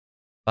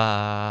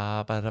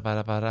Ba ba da ba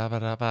da ba da ba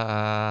da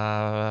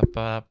ba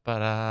ba ba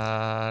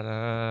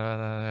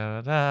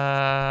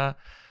da.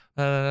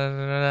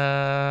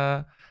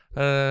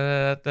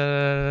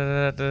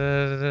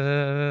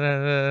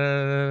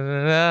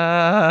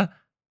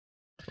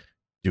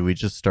 Do we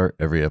just start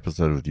every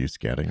episode with you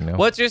scatting now?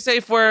 What's your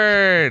safe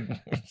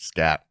word?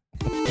 Scat.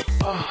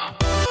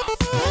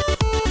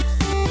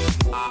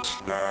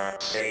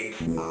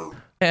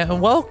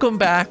 And welcome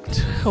back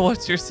to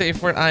What's Your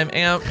Safe Word? I'm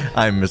Amp,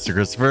 I'm Mr.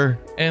 Christopher.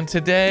 and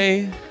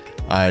today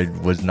I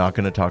was not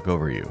going to talk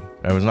over you.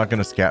 I was not going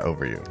to scat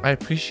over you. I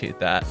appreciate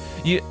that.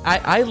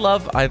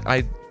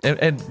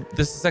 And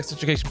this is Sex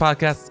Education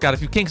Podcast. It's got a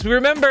few kinks. We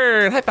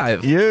remembered. High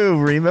five. You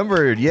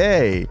remembered.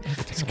 Yay.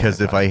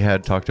 Because if I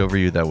had talked over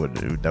you, that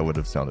would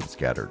have sounded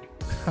scattered.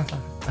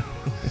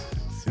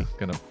 I'm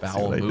gonna See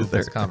foul what I move did there?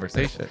 this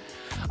conversation.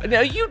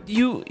 Now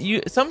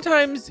you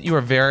sometimes you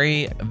are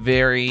very,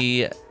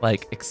 very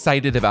like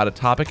excited about a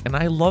topic, and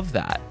I love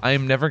that. I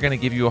am never gonna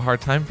give you a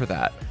hard time for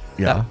that.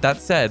 Yeah. That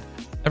said,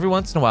 every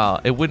once in a while,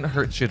 it wouldn't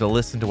hurt you to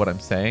listen to what I'm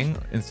saying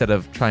instead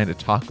of trying to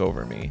talk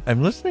over me.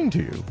 I'm listening to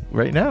you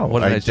right now. What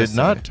did I did just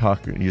not say?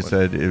 talk. You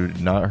said it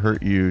would not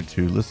hurt you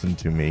to listen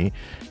to me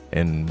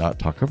and not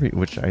talk over you,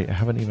 which I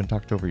haven't even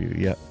talked over you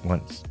yet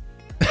once.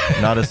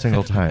 Not a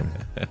single time.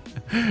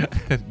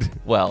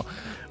 Well,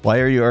 Why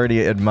are you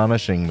already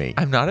admonishing me?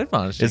 I'm not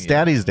admonishing It's you.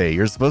 Daddy's Day.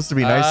 You're supposed to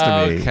be nice to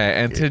me. Okay,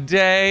 and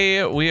today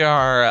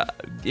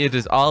it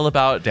is all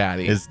about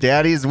Daddy. It's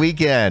Daddy's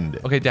weekend.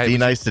 Okay, Daddy, Be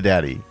would nice to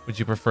Daddy. Would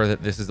you prefer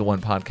that this is the one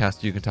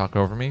podcast you can talk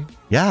over me?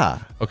 Yeah.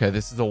 Okay,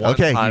 this is the one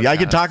Okay, podcast. I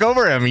can talk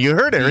over him. You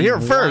heard it The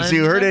here first.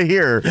 You heard it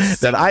here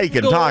that I can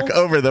single talk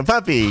over the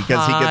puppy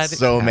because he gets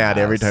so mad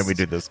every time we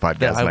do this podcast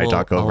that I and I will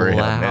talk over him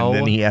allow and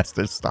then he has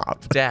to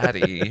stop.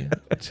 Daddy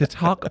to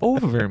talk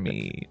over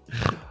me.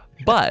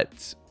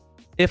 But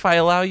if I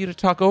allow you to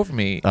talk over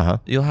me, Uh-huh.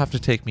 you'll have to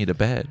take me to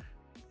bed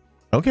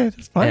Okay,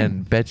 that's fine.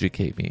 and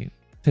beducate me.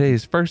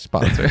 Today's first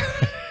sponsor.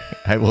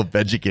 I will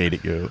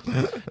educate you.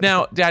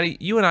 Now, Daddy,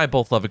 you and I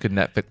both love a good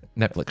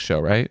Netflix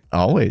show, right?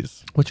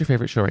 Always. What's your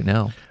favorite show right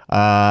now?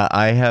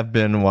 I have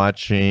been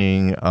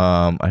watching,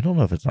 I don't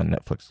know if it's on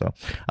Netflix though.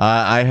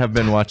 I have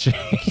been watching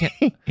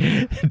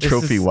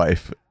Trophy is-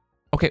 Wife.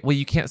 Okay, well,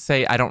 you can't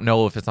say I don't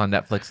know if it's on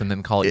Netflix and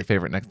then call it your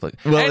favorite Netflix.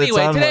 Well, it's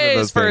Anyway, on one of today's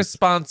those first things.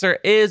 sponsor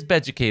is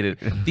Beducated,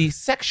 the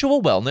sexual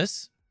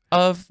wellness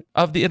of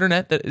the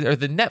internet, or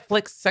the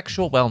Netflix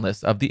sexual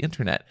wellness of the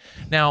internet.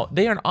 Now,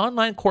 they are an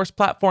online course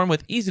platform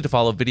with easy to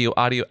follow video,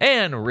 audio,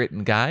 and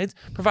written guides,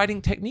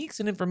 providing techniques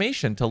and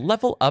information to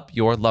level up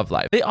your love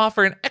life. They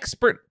offer an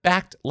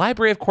expert-backed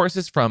library of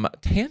courses from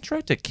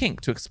tantra to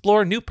kink to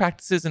explore new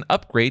practices and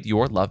upgrade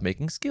your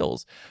lovemaking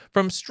skills.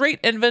 From straight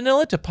and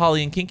vanilla to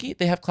poly and kinky,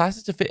 they have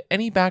classes to fit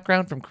any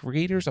background from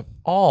creators of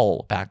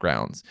all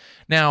backgrounds.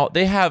 Now,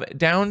 they have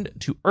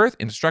down-to-earth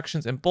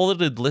instructions and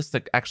bulleted lists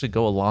that actually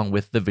go along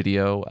with the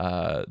video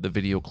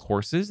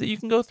courses that you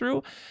can go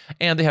through.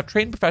 And they have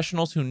trained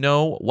professionals who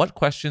know what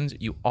questions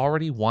you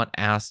already want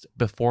asked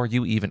before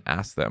you even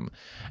ask them.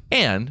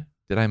 And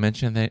did I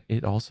mention that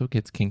it also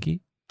gets kinky?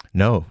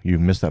 No, you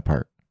missed that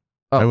part.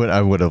 Oh.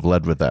 I would have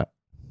led with that.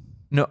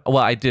 No,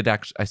 well, I did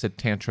actually. I said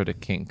tantra to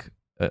kink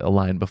a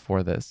line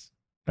before this.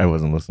 I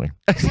wasn't listening.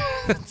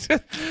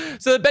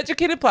 So the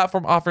Beducated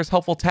platform offers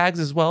helpful tags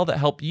as well that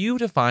help you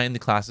to find the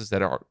classes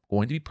that are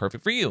going to be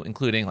perfect for you,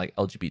 including like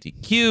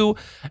LGBTQ,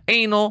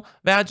 anal,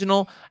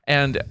 vaginal,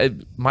 and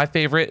my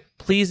favorite,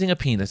 pleasing a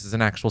penis is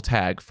an actual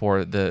tag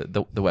for the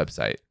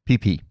website.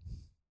 PP.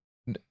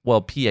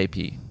 Well, PAP.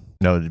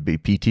 No, it'd be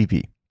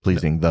PTP.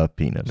 Pleasing the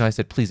penis. No, I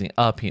said pleasing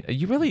a penis.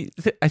 You really?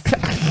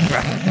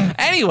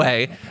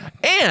 Anyway,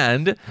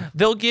 and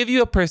they'll give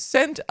you a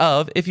 %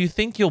 of if you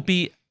think you'll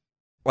be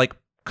like,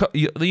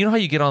 you know how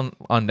you get on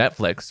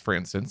Netflix, for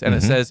instance, and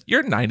it says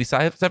you're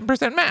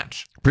 97%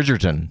 match.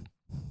 Bridgerton.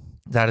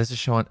 That is a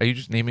show on. Are you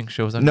just naming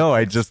shows on? No,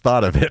 I just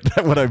thought of it.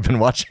 What I've been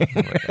watching.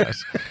 Oh my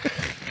gosh.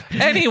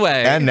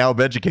 Anyway, And now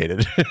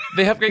Beducated.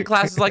 they have great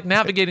classes like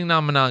navigating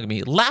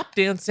non-monogamy, lap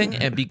dancing,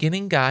 and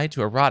beginning guide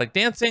to erotic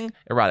dancing,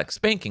 erotic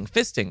spanking,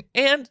 fisting,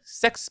 and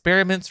sex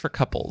experiments for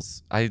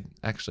couples. I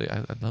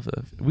love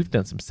it. We've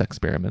done some sex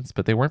experiments,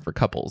 but they weren't for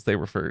couples. They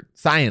were for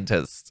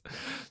scientists.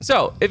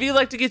 So if you'd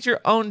like to get your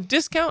own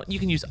discount, you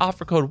can use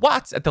offer code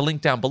WATTS at the link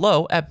down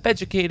below at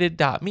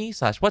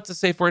beducated.me/what's a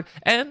safe word,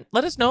 and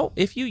let us know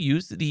if you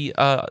use the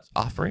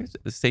offerings,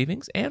 the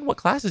savings, and what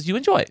classes you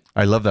enjoy.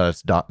 I love that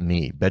it's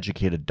 .me.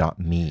 Beducated.me.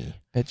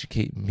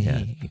 Educate me.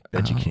 Yeah,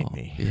 educate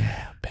me.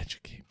 Yeah,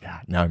 educate me.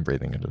 Yeah, now I'm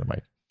breathing into the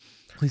mic.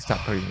 Please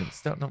stop breathing.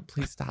 No,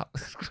 please stop.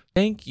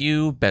 Thank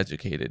you,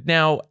 Beducated.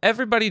 Now,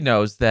 everybody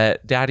knows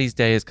that Daddy's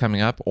Day is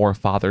coming up, or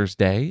Father's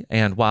Day.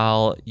 And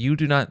while you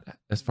do not,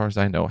 as far as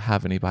I know,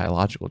 have any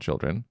biological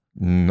children,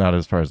 Not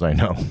as far as I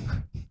know.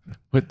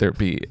 would there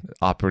be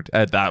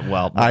that?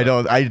 Well, I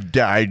don't.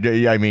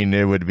 I mean,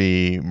 it would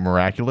be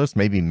miraculous.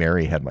 Maybe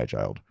Mary had my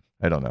child.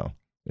 I don't know.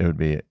 It would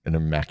be an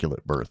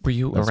immaculate birth. Were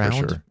you that's for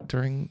around sure.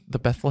 during the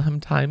Bethlehem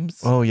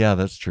times? Oh yeah,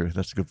 that's true.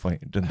 That's a good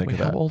point. Didn't think Wait, of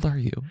that. how old are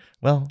you?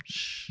 Well,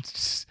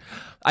 shh.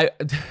 I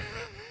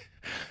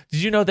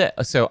Did you know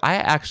that? So I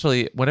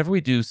actually, whenever we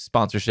do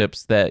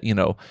sponsorships that,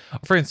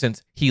 for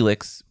instance,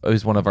 Helix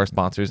is one of our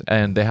sponsors,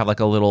 and they have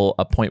like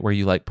a point where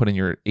you like put in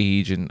your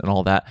age and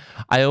all that.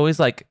 I always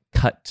like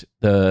cut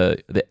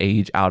the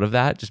age out of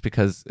that, just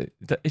because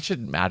it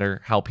shouldn't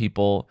matter how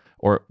people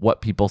or what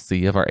people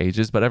see of our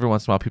ages. But every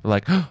once in a while, people are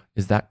like, oh,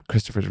 is that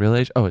Christopher's real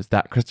age? Oh, is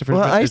that Christopher's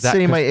Well, real I age?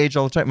 say my age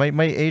all the time.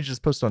 My age is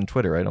posted on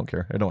Twitter. I don't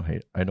care. I don't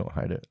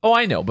hide it. Oh,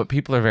 I know, but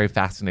people are very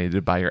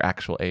fascinated by your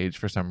actual age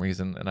for some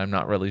reason, and I'm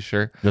not really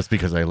sure. Just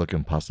because I look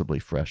impossibly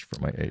fresh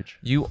for my age.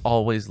 You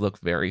always look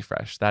very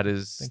fresh. That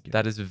is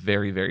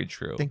very, very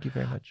true. Thank you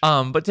very much.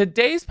 But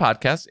today's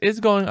podcast is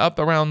going up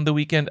around the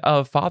weekend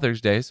of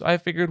Father's Day, so I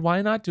figured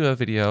why not do a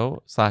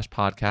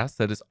video/podcast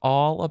that is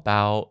all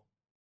about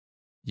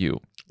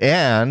you.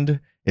 And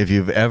if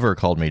you've ever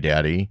called me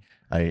daddy,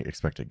 I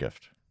expect a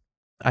gift.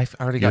 I've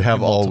already got You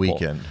have all multiple.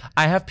 weekend.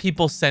 I have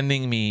people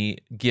sending me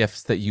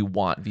gifts that you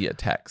want via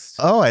text.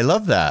 Oh, I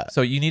love that.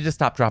 So you need to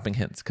stop dropping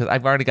hints because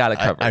I've already got it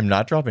covered. I'm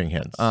not dropping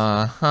hints.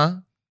 Uh-huh.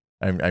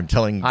 I'm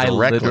telling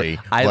directly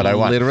what I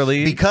want.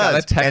 Literally because,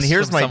 got a text and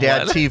here's from my dad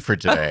someone. tea for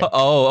today.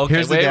 Oh, okay.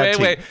 Here's the dad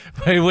tea. Wait.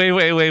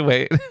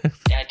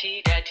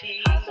 Daddy,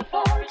 daddy,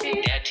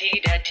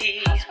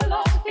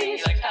 philosophy. He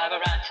likes to have a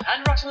rant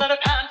and rocks a leather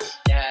pants.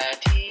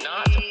 Daddy,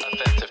 not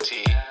offensive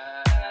tea.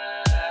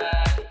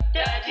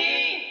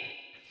 Daddy.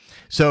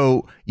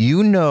 So,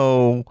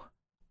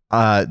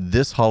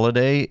 this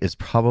holiday is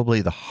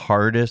probably the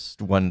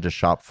hardest one to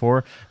shop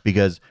for,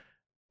 because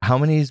how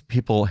many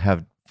people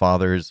have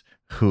fathers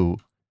who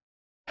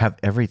have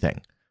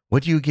everything?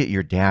 What do you get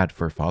your dad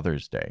for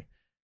Father's Day?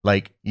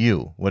 Like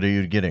you, what are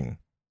you getting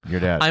your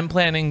dad? I'm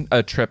planning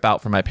a trip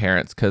out for my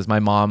parents because my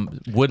mom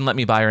wouldn't let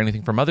me buy her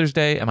anything for Mother's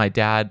Day, and my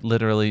dad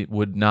literally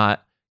would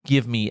not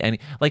give me any.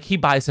 Like, he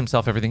buys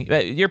himself everything.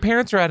 Your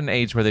parents are at an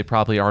age where they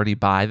probably already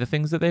buy the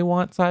things that they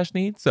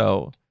want/need.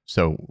 So,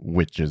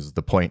 which is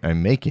the point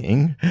I'm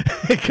making,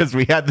 because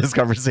we had this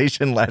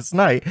conversation last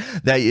night,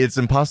 that it's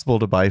impossible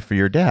to buy for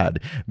your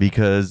dad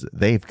because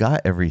they've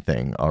got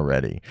everything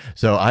already.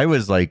 So I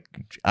was like,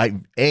 I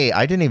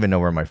didn't even know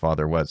where my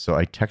father was. So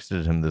I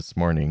texted him this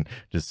morning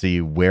to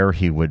see where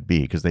he would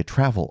be, because they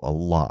travel a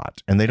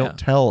lot and they don't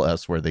tell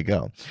us where they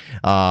go.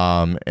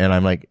 And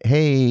I'm like,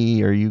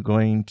 hey, are you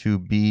going to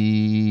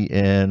be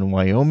in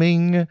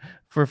Wyoming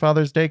for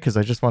Father's Day? Because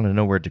I just want to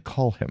know where to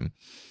call him.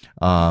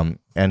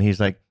 And he's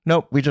like,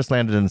 nope, we just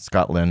landed in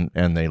Scotland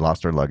and they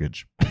lost our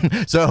luggage.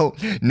 So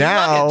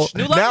now luggage.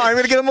 I'm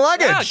going to get him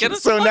luggage. Yeah, get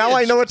us so some now I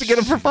luggage. know what to get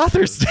him for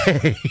Father's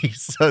Day.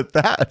 So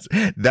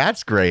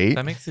that's great.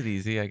 that makes it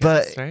easy, I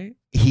guess, right?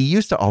 He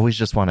used to always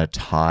just want a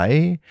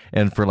tie.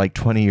 And for like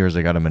 20 years,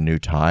 I got him a new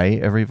tie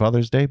every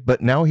Father's Day.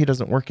 But now he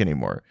doesn't work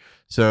anymore.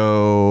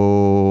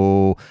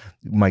 So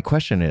my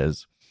question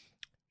is,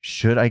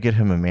 should I get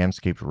him a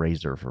Manscaped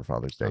razor for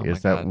Father's Day? Oh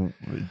Is my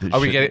that? Are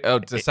we getting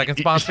the second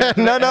sponsor?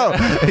 No,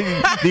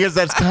 because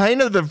that's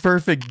kind of the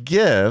perfect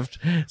gift.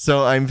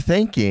 So I'm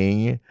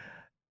thinking,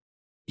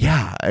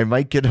 yeah, I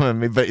might get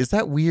him. But is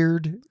that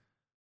weird?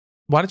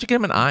 Why don't you get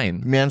him an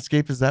iron?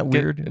 Manscaped, is that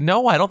weird?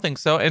 No, I don't think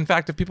so. In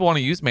fact, if people want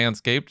to use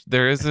Manscaped,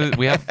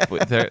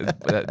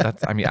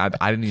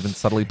 I didn't even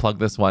subtly plug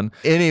this one.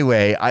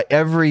 Anyway,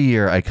 every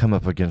year I come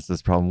up against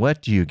this problem.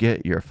 What do you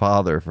get your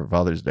father for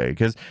Father's Day?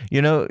 Because,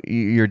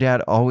 your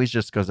dad always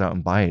just goes out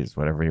and buys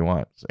whatever he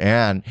wants.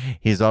 And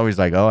he's always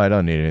like, oh, I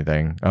don't need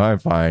anything. Oh, I'm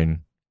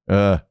fine.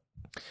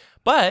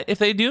 But if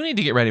they do need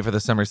to get ready for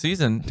the summer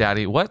season,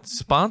 Daddy, what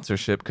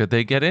sponsorship could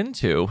they get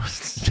into?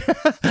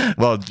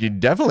 Well,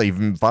 definitely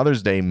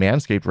Father's Day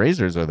Manscaped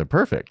razors are the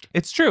perfect.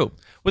 It's true.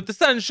 With the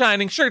sun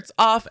shining, shirts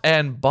off,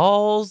 and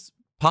balls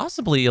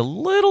possibly a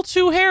little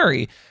too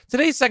hairy,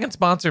 today's second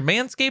sponsor,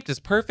 Manscaped, is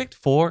perfect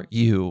for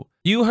you.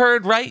 You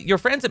heard right. Your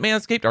friends at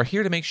Manscaped are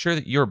here to make sure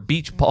that your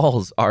beach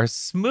balls are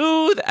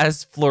smooth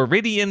as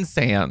Floridian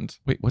sand.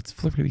 Wait, what's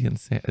Floridian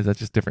sand? Is that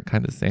just different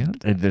kind of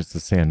sand? There's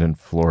the sand in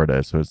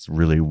Florida, so it's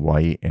really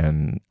white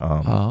and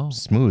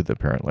smooth,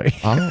 apparently.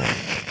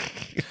 Oh.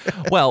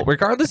 Well,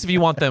 regardless if you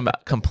want them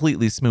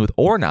completely smooth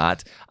or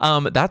not,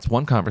 that's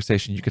one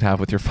conversation you could have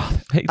with your father.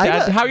 Hey,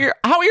 Dad,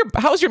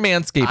 how's your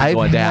Manscaping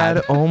going, Dad?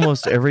 I've had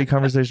almost every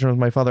conversation with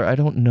my father. I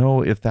don't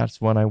know if that's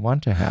one I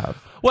want to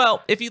have.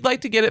 Well, if you'd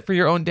like to get it for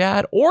your own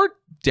dad or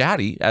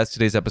daddy, as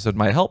today's episode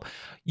might help,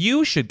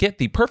 you should get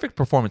the Perfect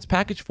Performance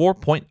Package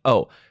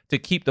 4.0 to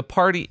keep the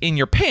party in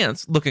your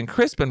pants looking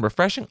crisp and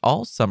refreshing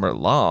all summer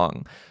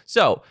long.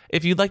 So,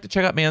 if you'd like to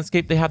check out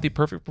Manscaped, they have the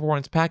Perfect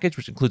Performance Package,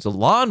 which includes a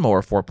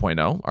Lawnmower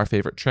 4.0, our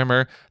favorite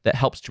trimmer that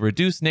helps to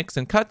reduce nicks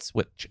and cuts,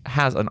 which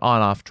has an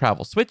on-off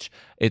travel switch.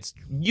 It's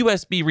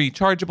USB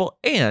rechargeable,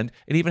 and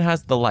it even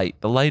has the light.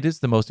 The light is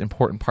the most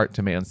important part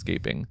to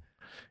manscaping.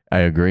 I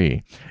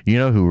agree. You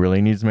know who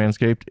really needs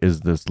Manscaped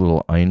is this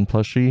little Ein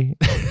plushie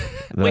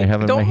that I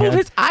have in my don't hand. move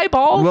his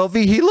eyeballs. Well,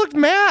 he looked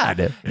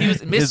mad. He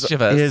was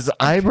mischievous. His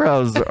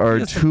eyebrows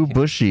are too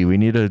bushy. We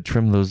need to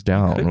trim those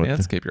down. Could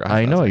manscape your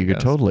I eyebrows, know, I you could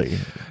guess. totally.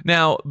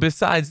 Now,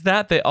 besides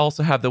that, they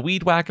also have the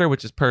Weed Whacker,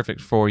 which is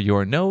perfect for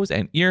your nose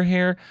and ear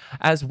hair,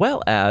 as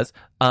well as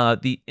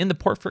in the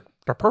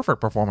the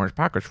perfect performance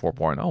package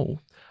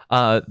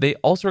 4.0. They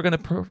also are going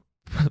to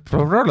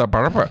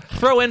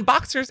throw in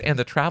boxers and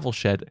the travel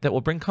shed that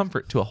will bring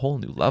comfort to a whole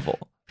new level.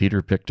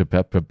 Peter picked a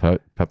pepper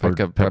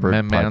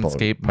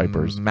Manscaped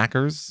pipers.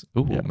 Mackers.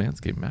 Ooh, Yeah.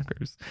 Manscaped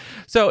Mackers.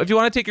 So if you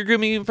want to take your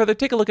grooming even further,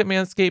 take a look at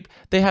Manscaped.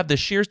 They have the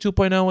Shears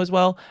 2.0 as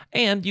well.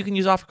 And you can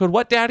use offer code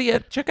WhatDaddy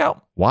at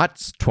checkout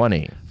Watts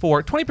 20.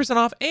 for 20%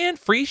 off and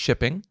free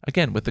shipping.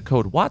 Again, with the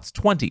code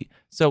WATTS20.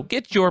 So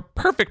get your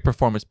perfect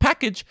performance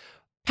package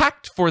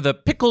packed for the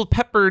pickled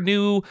pepper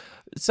new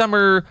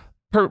summer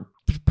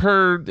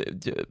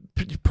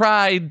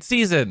Pride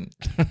season.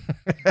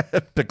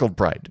 Pickled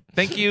Pride.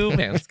 Thank you,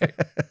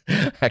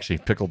 Manscaped. Actually,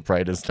 Pickled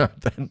Pride is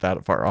not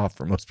that far off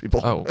for most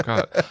people. Oh,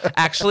 God.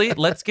 Actually,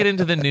 let's get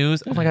into the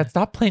news. Oh, my God.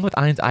 Stop playing with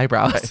Ein's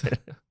eyebrows.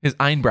 His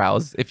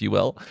eyebrows, if you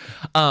will.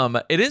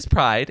 It is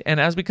Pride. And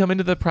as we come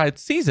into the Pride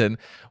season,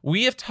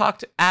 we have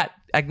talked ad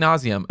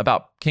nauseum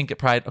about kink at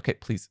Pride. Okay,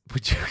 please.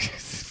 Would you,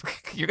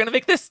 you're going to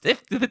make this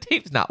if the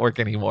tapes not work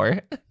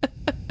anymore.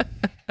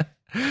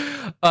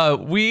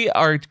 We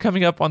are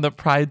coming up on the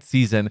Pride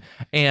season,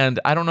 and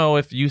I don't know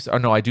if you or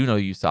no, I do know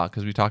you saw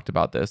because we talked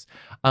about this.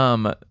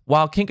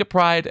 While kink at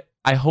Pride,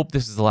 I hope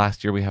this is the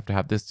last year we have to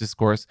have this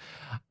discourse.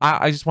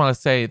 I just want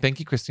to say thank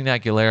you, Christina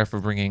Aguilera, for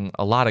bringing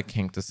a lot of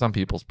kink to some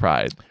people's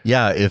Pride.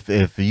 Yeah,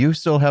 if you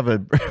still have a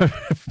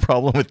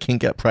problem with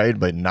kink at Pride,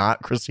 but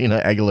not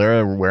Christina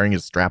Aguilera wearing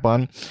his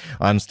strap-on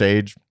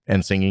stage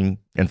and singing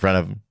in front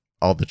of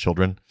all the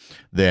children,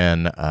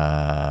 then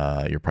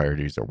your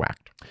priorities are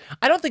whacked.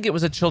 I don't think it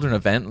was a children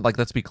event. Like,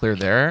 let's be clear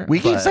there. We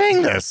keep but-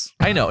 saying this.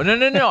 I know.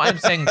 No. I'm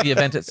saying the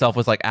event itself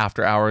was like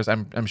after hours.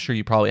 I'm sure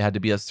you probably had to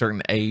be a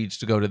certain age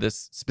to go to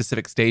this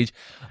specific stage,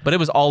 but it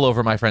was all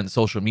over my friend's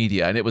social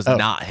media and it was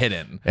not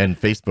hidden. And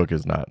Facebook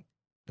is not,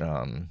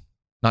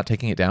 Not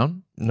taking it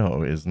down?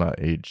 is not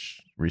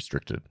age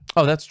restricted.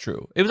 Oh, that's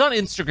true. It was on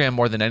Instagram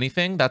more than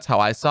anything. That's how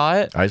I saw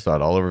it. I saw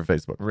it all over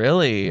Facebook.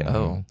 Really? Mhm.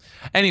 Oh.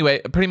 Anyway,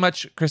 pretty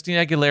much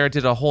Christina Aguilera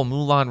did a whole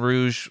Moulin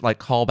Rouge like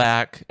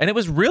callback, and it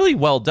was really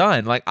well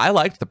done. Like, I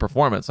liked the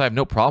performance. I have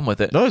no problem with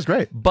it. No, it was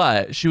great.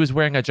 But she was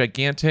wearing a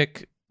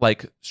gigantic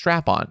like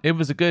strap on. It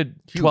was a good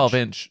Huge.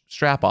 12-inch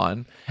strap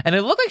on, and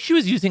it looked like she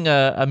was using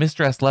a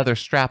Mr. S leather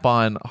strap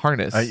on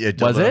harness. Was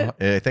it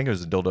I think it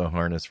was a dildo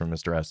harness from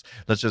Mr. S.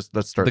 Let's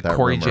start the that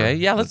Corey rumor. J?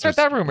 Yeah, let's start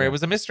that rumor. yeah. It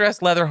was a Mr.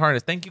 S leather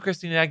harness. Thank you,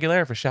 Christina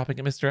Aguilera, for shopping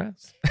at Mr.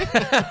 S.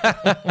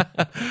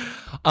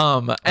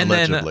 And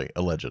allegedly.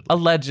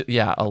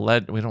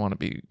 we don't want to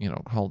be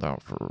called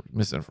out for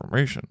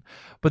misinformation.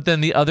 But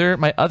then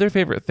my other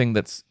favorite thing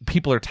that's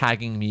people are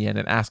tagging me in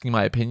and asking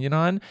my opinion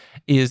on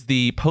is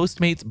the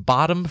Postmates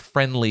bottom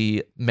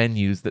friendly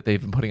menus that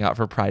they've been putting out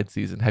for Pride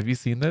season. Have you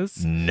seen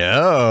this?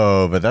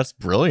 No, but that's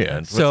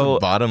brilliant. What's So- the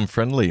bottom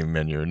friendly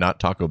menu? Not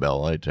Taco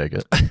Bell, I take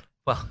it.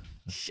 Well,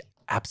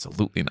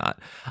 absolutely not.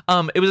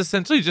 It was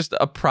essentially just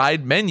a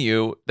Pride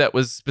menu that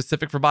was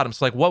specific for bottom.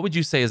 So like, what would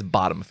you say is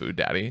bottom food,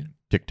 Daddy?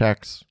 Tic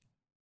Tacs.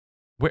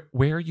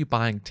 Where are you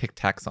buying Tic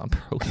Tacs on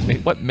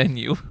Postmates? What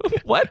menu?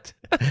 What?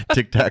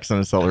 Tic Tacs on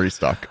a celery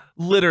stalk.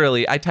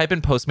 Literally, I type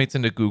in Postmates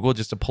into Google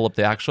just to pull up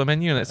the actual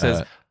menu, and it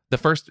says the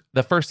first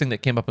thing that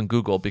came up in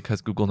Google,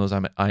 because Google knows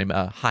I'm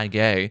high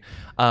gay,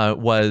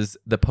 was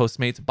the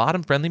Postmates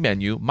bottom friendly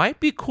menu. Might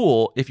be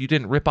cool if you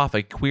didn't rip off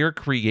a queer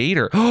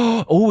creator.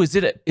 Oh, is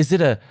it a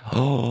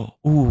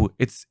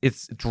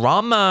it's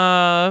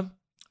drama.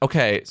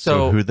 Okay,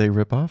 So who'd they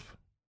rip off?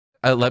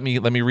 let me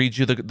read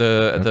you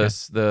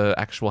the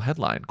actual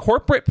headline.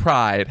 Corporate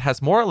pride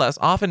has more or less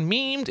often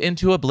memed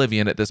into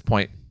oblivion at this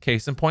point.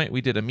 Case in point,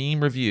 we did a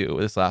meme review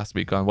this last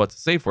week on what's a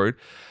safe word.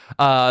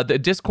 The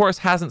discourse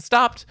hasn't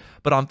stopped,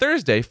 but on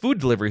Thursday, food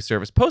delivery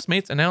service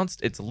Postmates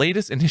announced its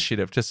latest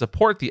initiative to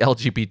support the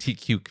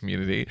LGBTQ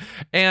community.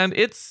 And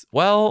it's,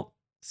 well,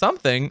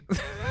 something.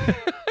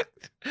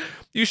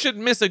 You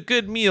shouldn't miss a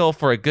good meal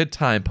for a good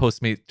time,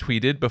 Postmates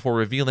tweeted before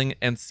revealing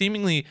and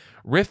seemingly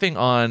riffing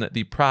on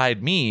the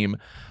Pride meme.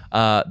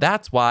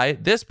 That's why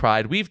this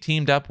Pride, we've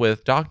teamed up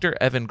with Dr.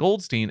 Evan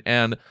Goldstein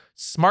and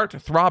Smart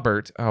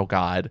Throbert. Oh,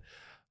 God.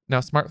 Now,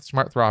 Smart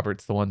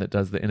Throbert's the one that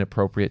does the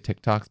inappropriate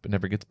TikToks but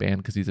never gets banned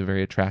because he's a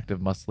very attractive,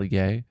 muscly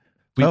gay.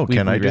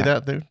 Can I do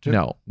that too?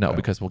 No,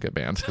 because we'll get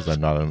banned. Because I'm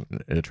not an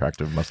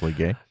attractive, muscly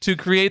gay. To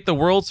create the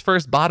world's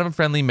first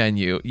bottom-friendly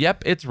menu.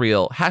 Yep, it's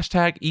real.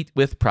 # eat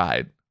with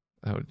pride.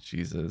 Oh,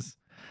 Jesus.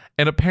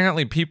 And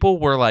apparently people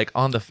were like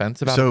on the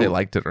fence about if they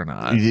liked it or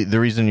not. The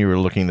reason you were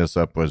looking this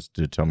up was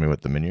to tell me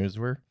what the menus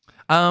were?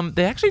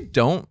 They actually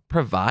don't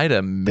provide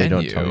a menu. They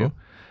don't tell you?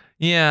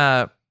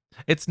 Yeah.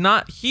 It's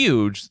not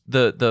huge.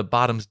 The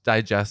bottoms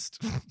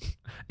digest.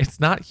 It's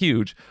not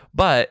huge,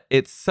 but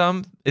it's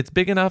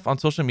big enough on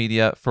social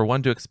media for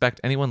one to expect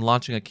anyone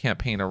launching a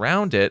campaign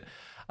around it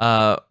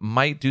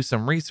might do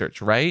some research,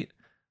 right?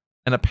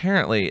 And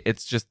apparently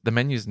it's just the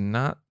menu's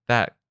not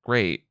that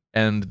great.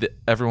 And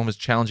everyone was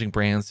challenging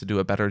brands to do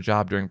a better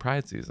job during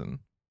Pride season.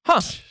 Huh.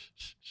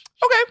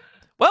 Okay.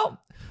 Well,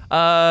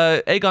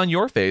 egg on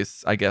your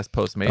face, I guess,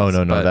 Postmates. Oh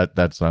no, but-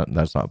 that's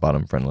not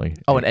bottom friendly.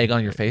 Oh, an egg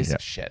on your face? Yeah.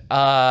 Shit.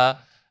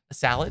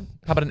 Salad?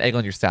 How about an egg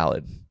on your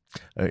salad?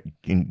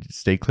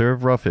 Stay clear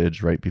of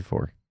roughage right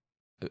before.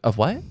 Of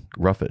what?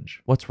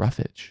 Roughage. What's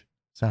roughage?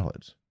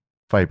 Salads.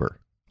 Fiber.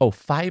 Oh,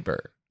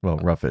 fiber. Well,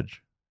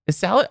 roughage.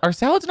 Are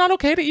salads not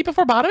okay to eat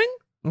before bottoming?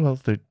 Well,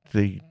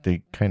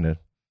 they kind of,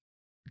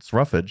 it's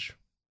roughage.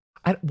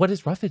 What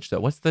is roughage though?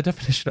 What's the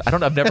definition? I don't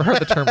know. I've never heard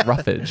the term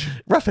roughage.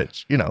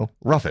 Roughage,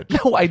 roughage.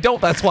 No, I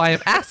don't. That's why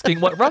I'm asking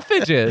what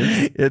roughage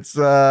is. It's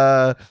You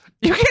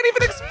can't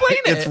even explain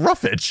it. it's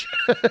roughage.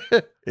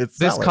 It's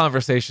This salad.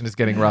 conversation is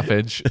getting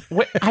roughage.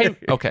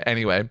 Okay,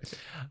 anyway.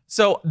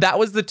 So that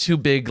was the two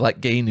big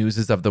gay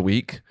newses of the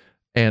week.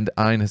 And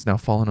Ein has now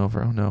fallen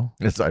over. Oh no.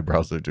 Its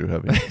eyebrows are too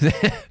heavy.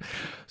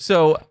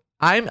 So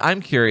I'm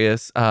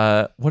curious,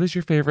 what is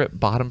your favorite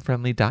bottom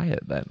friendly diet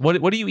then?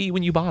 What do you eat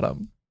when you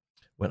bottom?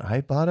 When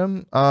I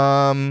bottom,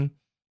 An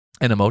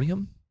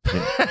Imodium?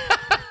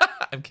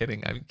 I'm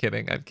kidding.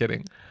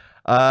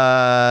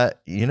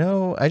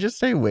 I just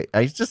stay away.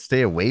 I just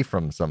stay away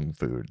from some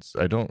foods.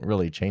 I don't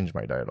really change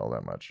my diet all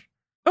that much.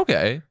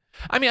 Okay.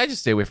 I mean, I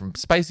just stay away from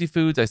spicy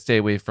foods. I stay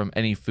away from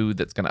any food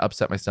that's going to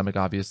upset my stomach,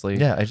 obviously.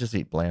 Yeah, I just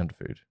eat bland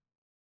food.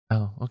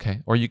 Oh,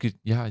 okay. Or you could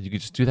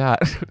just do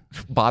that.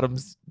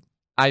 Bottoms,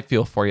 I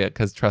feel for you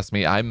because trust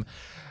me, I'm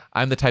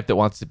the type that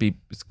wants to be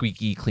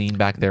squeaky clean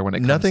back there when it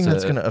comes Nothing to...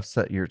 that's going to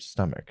upset your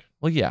stomach.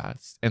 Well, yeah,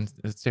 and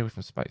stay away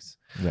from spice.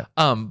 Yeah.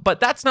 But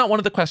that's not one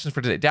of the questions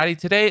for today. Daddy,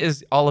 today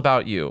is all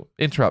about you.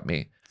 Interrupt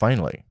me.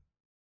 Finally.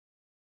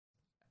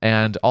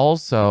 And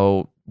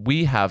also,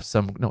 we have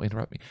some... No,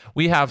 interrupt me.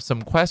 We have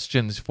some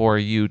questions for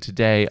you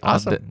today.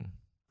 Awesome.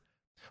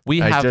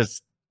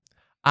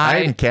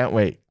 I can't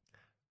wait.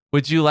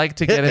 Would you like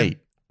to get in?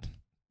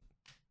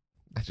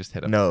 I just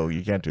hit him. No,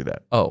 you can't do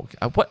that. Oh,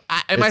 what?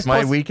 It's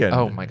my weekend.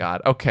 Oh my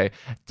God. Okay.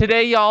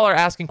 Today, y'all are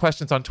asking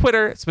questions on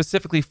Twitter,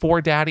 specifically for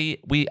Daddy.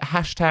 We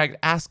hashtag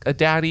Ask a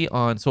Daddy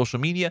on social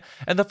media.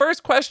 And the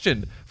first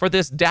question for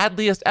this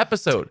dadliest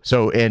episode.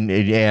 So,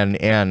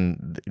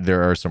 and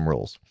there are some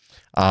rules.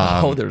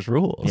 There's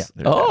rules. Yeah,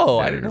 there's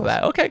I daddy didn't know rules.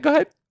 that. Okay, go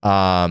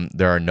ahead.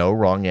 There are no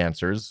wrong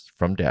answers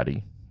from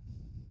Daddy,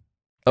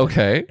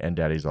 Okay. and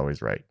Daddy's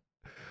always right.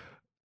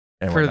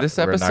 And For this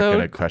we're not episode,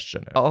 going to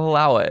question it. I'll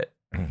allow it,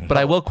 but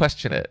I will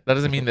question it. That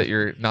doesn't mean that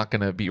you're not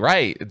going to be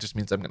right. It just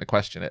means I'm going to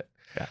question it.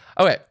 Yeah.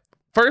 Okay.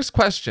 First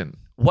question.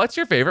 What's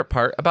your favorite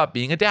part about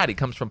being a daddy?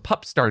 Comes from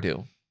Pup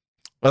Stardew.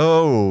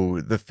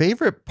 Oh, the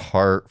favorite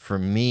part for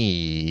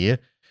me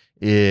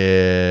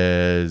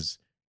is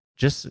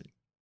just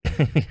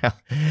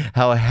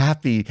how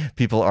happy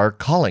people are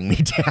calling me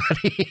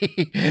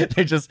daddy.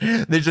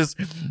 they just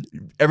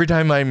every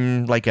time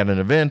I'm like at an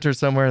event or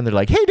somewhere and they're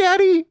like, hey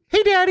daddy,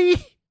 hi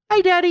daddy,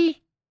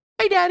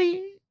 hi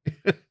daddy.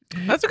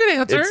 That's a good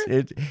answer.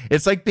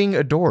 It's like being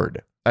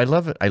adored. I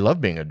love it. I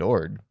love being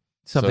adored.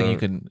 Something So you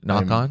can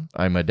knock on.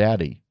 I'm a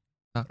daddy.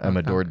 Knock, I'm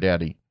knock, adored knock.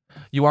 daddy.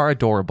 You are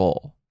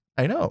adorable.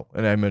 I know.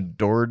 And I'm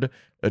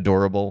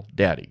adorable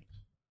daddy.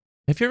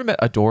 Have you ever met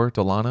Adore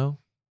Delano?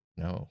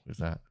 No, who's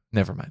that?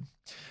 Never mind.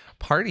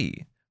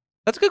 Party.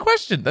 That's a good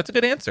question. That's a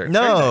good answer.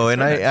 No, Very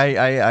nice, and very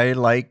nice. I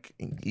like,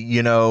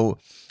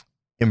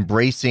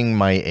 embracing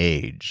my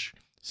age.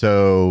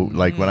 So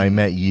like when I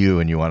met you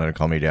and you wanted to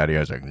call me daddy, I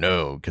was like,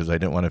 no, because I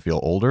didn't want to feel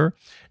older.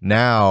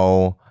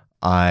 Now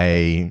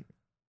I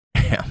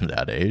am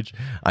that age.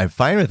 I'm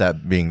fine with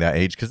that being that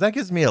age because that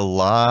gives me a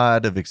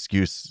lot of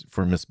excuse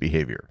for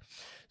misbehavior.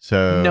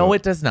 So No,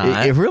 it does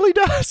not. It really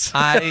does.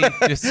 I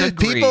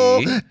disagree.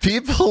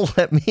 People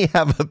let me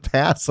have a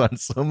pass on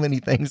so many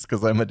things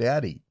because I'm a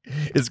daddy.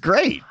 It's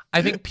great.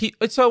 I think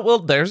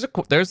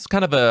there's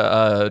kind of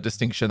a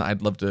distinction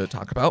I'd love to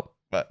talk about.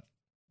 But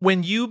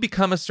When you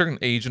become a certain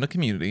age in a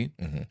community,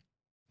 Mhm.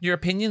 your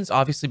opinions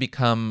obviously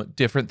become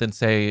different than,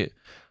 say,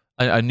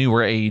 a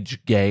newer age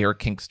gay or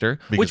kinkster,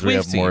 because which we we've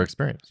have seen. more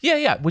experience.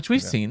 Yeah, which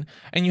we've seen,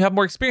 and you have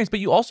more experience, but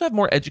you also have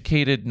more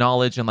educated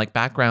knowledge and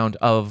background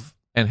of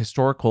and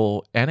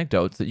historical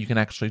anecdotes that you can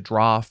actually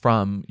draw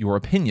from your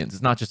opinions.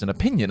 It's not just an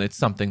opinion; it's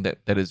something that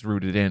is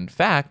rooted in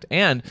fact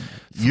and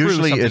through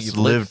Usually something it's you've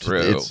lived through.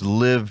 It's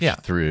lived Yeah.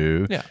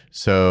 through. Yeah.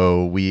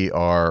 So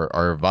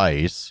our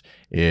advice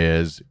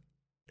is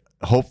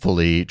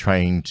hopefully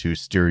trying to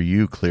steer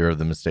you clear of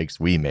the mistakes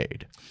we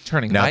made.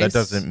 Turning Now vice that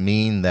doesn't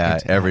mean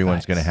that into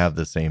everyone's going to advice. have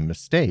the same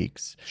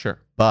mistakes, Sure.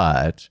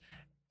 but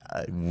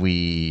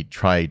we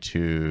try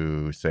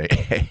to say,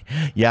 hey,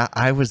 yeah,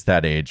 I was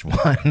that age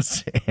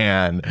once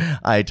and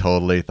I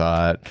totally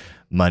thought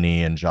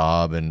money and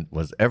job and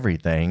was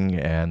everything,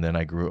 and then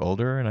I grew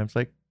older and I was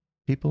like,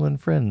 people and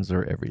friends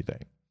are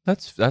everything.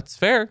 That's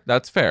fair.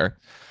 That's fair.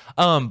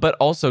 But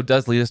also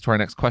does lead us to our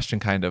next question,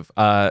 kind of.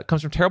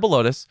 Comes from Terrible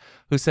Lotus,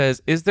 who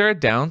says, is there a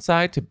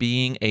downside to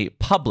being a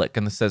public,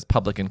 and this says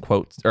public in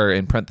quotes, or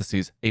in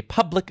parentheses, a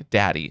public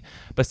daddy,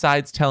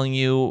 besides telling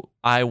you,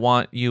 I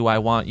want you,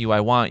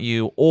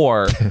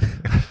 or...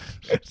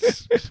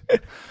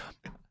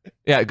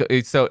 Yeah,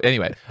 so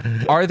anyway,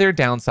 are there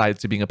downsides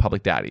to being a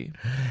public daddy?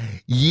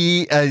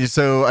 Yeah,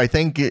 so I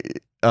think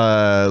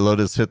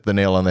Lotus hit the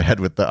nail on the head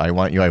with the I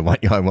want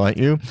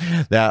you.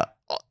 That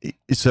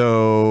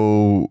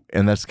So,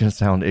 and that's going to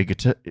sound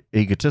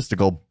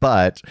egotistical,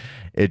 but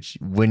it's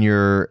when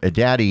you're a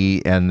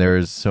daddy and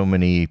there's so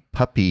many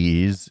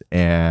puppies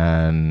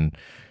and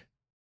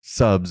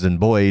subs and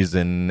boys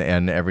and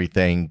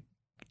everything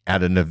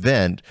at an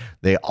event,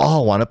 they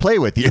all want to play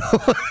with you.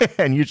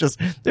 And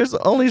there's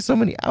only so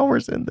many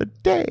hours in the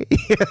day.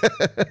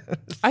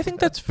 I think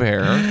that's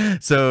fair.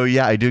 So,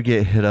 yeah, I do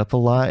get hit up a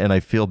lot and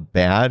I feel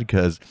bad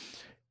because,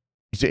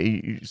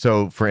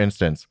 so for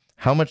instance,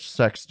 how much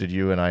sex did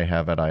you and I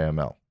have at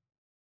IML?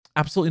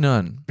 Absolutely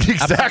none.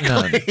 Exactly.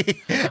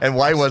 Absolutely none. And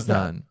why was that?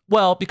 None.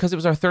 Well, because it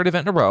was our third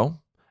event in a row.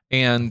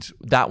 And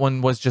that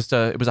one was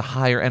it was a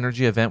higher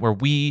energy event where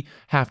we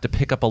have to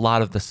pick up a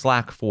lot of the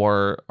slack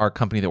for our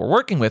company that we're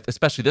working with,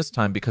 especially this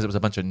time because it was a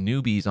bunch of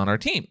newbies on our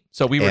team.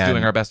 So we were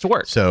doing our best to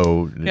work.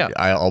 So Yeah.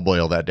 I'll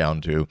boil that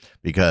down to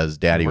because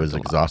Daddy was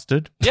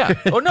exhausted. Yeah.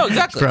 Oh, no,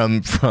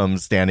 exactly. from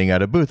standing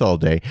at a booth all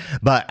day.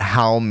 But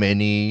how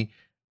many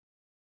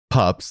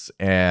pups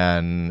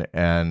and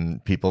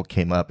people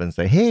came up and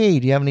say, "Hey,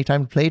 do you have any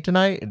time to play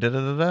tonight?" Da,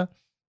 da, da, da.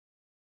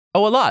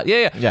 Oh, a lot.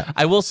 Yeah. Yeah.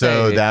 I will say.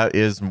 So that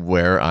is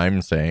where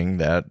I'm saying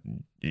that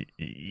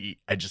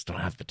I just don't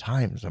have the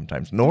time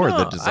sometimes, nor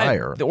the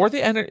desire. or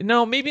the energy.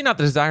 No, maybe not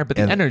the desire, but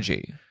the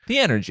energy. The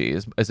energy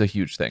is a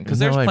huge thing because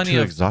there's plenty I'm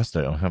too of. exhausted.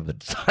 I don't have the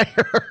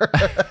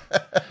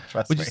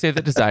desire. Would you say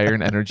that desire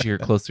and energy are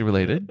closely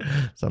related?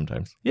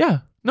 Sometimes. Yeah.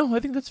 No, I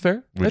think that's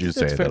fair. Would you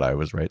say that I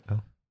was right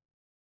though?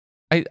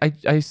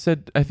 I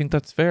said I think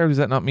that's fair. Is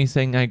that not me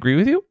saying I agree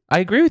with you? I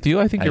agree with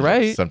you. I think you're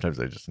right. Sometimes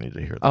I just need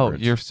to hear the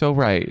words. You're so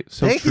right.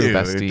 So Thank true, you.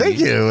 bestie. Thank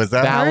you. Is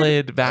that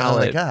valid? right? Oh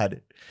my Valid.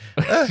 God.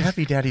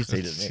 Happy Daddy's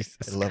Day to me. Jesus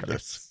I love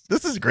Christ. this.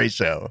 This is a great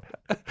show.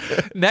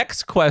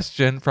 Next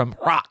question from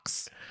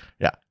Rocks.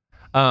 Yeah.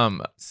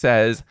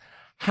 Says,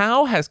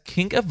 how has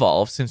kink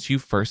evolved since you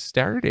first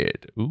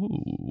started?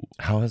 Ooh.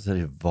 How has it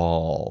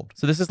evolved?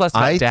 So this is less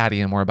about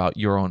daddy and more about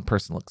your own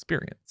personal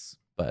experience.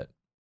 But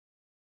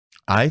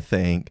I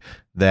think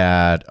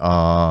that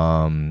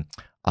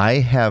I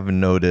have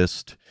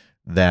noticed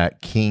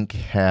that kink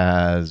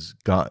has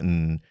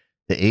gotten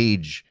the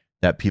age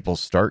that people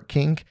start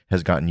kink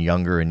has gotten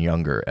younger and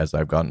younger as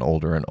I've gotten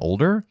older and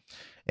older.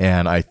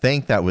 And I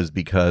think that was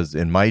because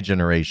in my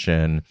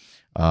generation,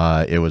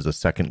 it was a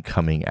second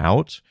coming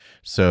out.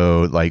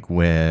 So like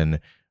when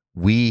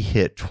we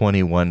hit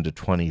 21 to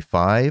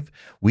 25,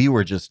 we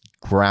were just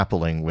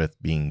grappling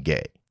with being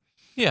gay.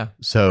 yeah.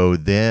 So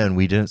then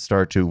we didn't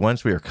start to,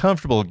 once we were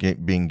comfortable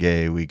being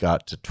gay, we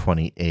got to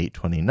 28,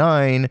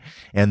 29,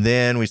 and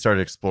then we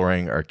started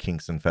exploring our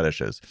kinks and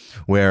fetishes,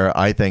 where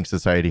I think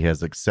society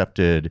has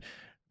accepted,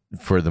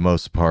 for the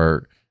most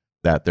part,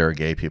 that there are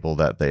gay people,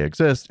 that they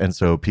exist. And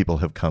so people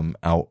have come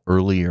out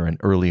earlier and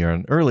earlier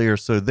and earlier.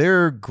 So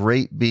they're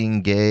great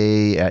being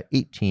gay at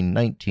 18,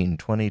 19,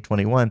 20,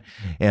 21,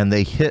 and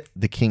they hit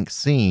the kink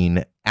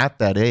scene at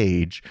that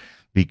age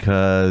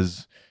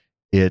because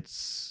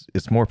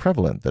it's more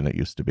prevalent than it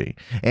used to be,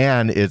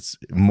 and it's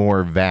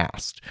more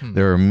vast.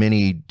 There are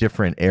many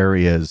different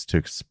areas to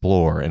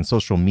explore, and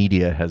social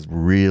media has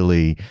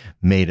really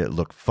made it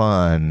look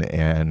fun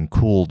and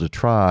cool to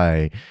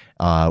try,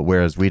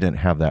 whereas we didn't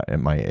have that at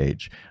my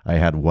age. I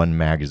had one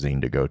magazine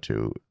to go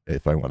to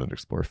if I wanted to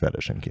explore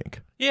fetish and kink.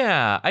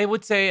 Yeah, I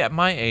would say at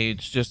my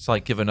age, just to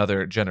like give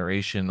another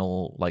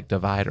generational like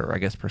divide or I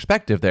guess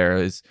perspective, there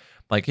is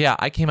like, yeah,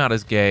 I came out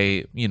as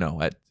gay,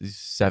 at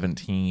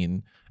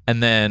 17.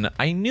 And then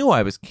I knew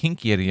I was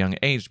kinky at a young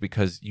age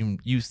because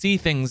you see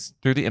things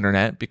through the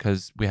internet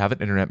because we have an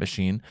internet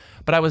machine,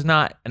 but I was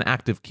not an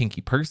active kinky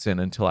person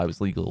until I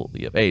was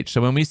legally of age. So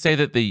when we say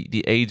that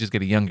the age is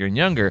getting younger and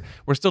younger,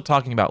 we're still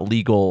talking about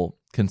legal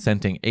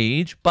consenting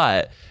age,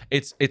 but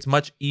it's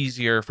much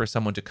easier for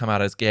someone to come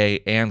out as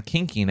gay and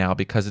kinky now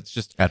because it's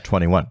just At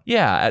 21.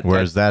 yeah.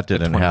 Whereas that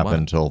didn't 21. happen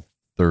until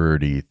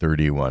 30,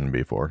 31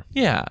 before.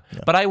 Yeah.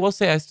 But I will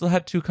say I still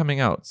had two coming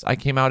outs. I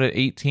came out at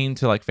 18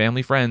 to like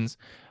family friends.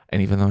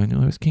 And even though I knew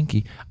I was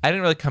kinky, I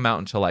didn't really come out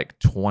until like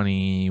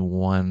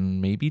 21,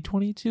 maybe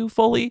 22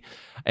 fully.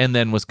 And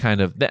then was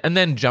and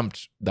then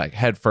jumped like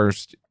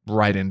headfirst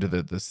right into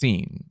the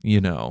scene,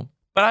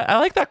 But I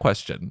like that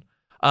question.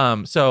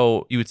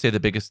 So you would say the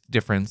biggest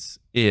difference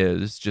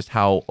is just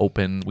how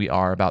open we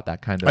are about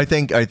that kind of. I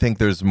think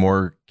there's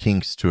more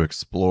kinks to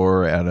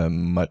explore at a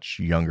much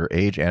younger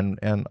age, and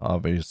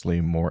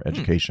obviously more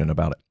education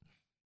about it.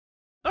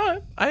 All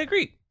right, I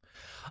agree.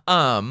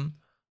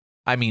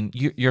 I mean,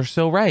 you're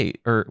so right.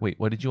 Or wait,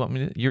 what did you want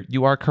me to?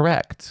 You are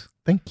correct.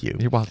 Thank you.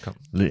 You're welcome.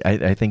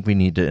 I think we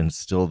need to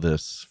instill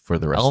this for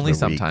the rest of the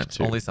week. Only sometimes.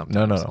 No. Only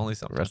sometimes.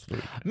 The rest of the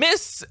week.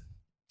 Miss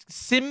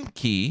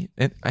Simki,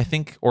 I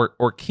think,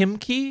 or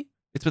Kimki.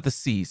 It's with a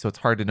C, so it's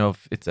hard to know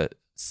if it's a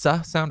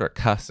S sound or a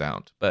K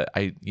sound. But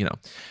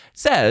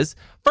says,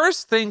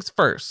 first things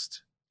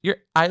first.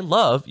 I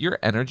love your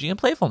energy and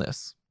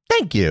playfulness.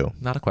 Thank you.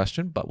 Not a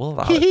question, but we'll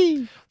allow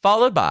it.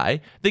 Followed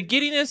by the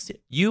giddiness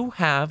you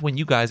have when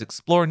you guys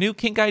explore new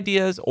kink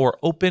ideas or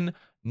open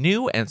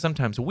new and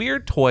sometimes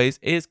weird toys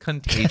is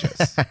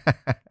contagious.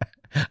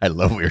 I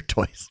love weird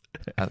toys.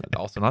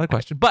 Also not a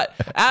question. But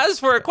as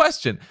for a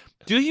question,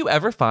 do you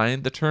ever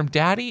find the term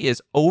daddy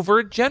is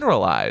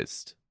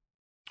overgeneralized?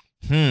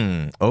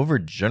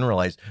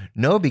 Overgeneralized.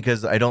 No,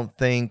 because I don't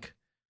think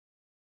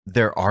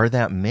there are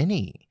that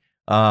many.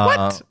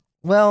 What?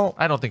 Well,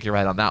 I don't think you're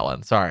right on that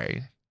one.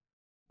 Sorry.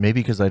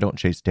 maybe because I don't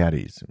chase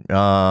daddies.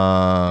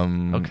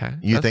 Okay.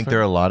 You that's think fair. there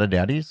are a lot of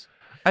daddies?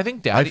 I think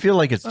I daddy. feel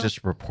like it's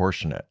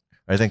disproportionate.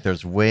 I think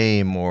there's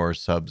way more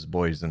subs,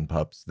 boys, and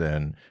pups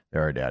than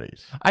there are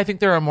daddies. I think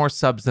there are more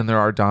subs than there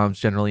are doms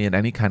generally in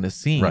any kind of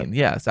scene. Right.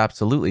 Yes,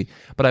 absolutely.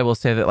 But I will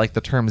say that like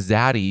the term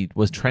zaddy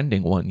was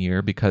trending one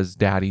year because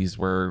daddies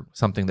were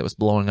something that was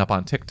blowing up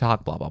on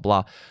TikTok, blah, blah,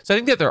 blah. So I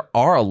think that there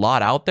are a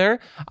lot out there.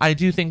 I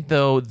do think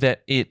though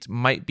that it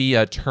might be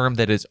a term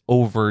that is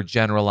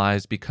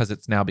overgeneralized because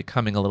it's now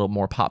becoming a little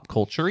more pop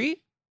culture-y.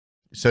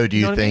 So do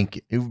You you, know what I mean?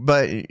 think,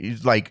 but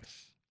like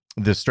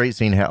the straight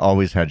scene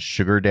always had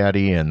sugar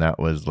daddy, and that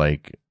was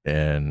like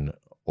an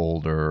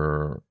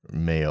older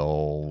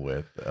male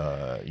with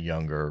a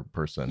younger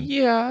person.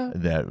 Yeah.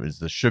 That was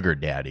the sugar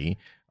daddy.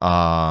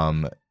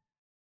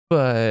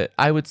 But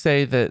I would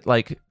say that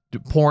like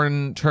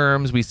porn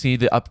terms, we see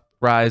the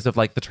uprise of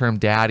like the term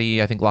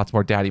daddy. I think lots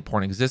more daddy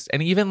porn exists.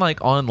 And even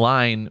like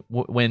online,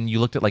 when you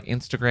looked at like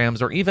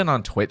Instagrams or even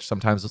on Twitch,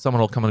 sometimes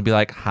someone will come and be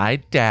like, hi,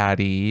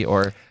 daddy,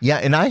 or Yeah,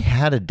 and I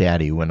had a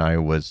daddy when I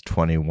was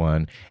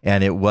 21,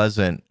 and it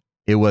wasn't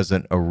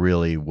a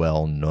really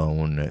well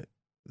known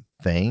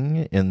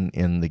thing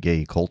in the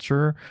gay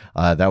culture.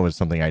 That was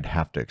something I'd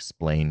have to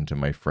explain to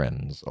my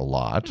friends a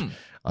lot,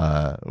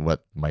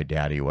 what my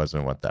daddy was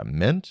and what that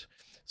meant.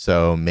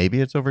 So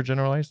maybe it's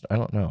overgeneralized. I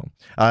don't know.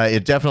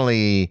 It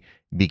definitely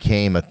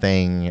became a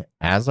thing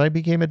as I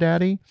became a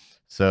daddy.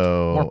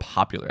 So more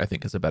popular, I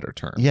think is a better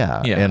term.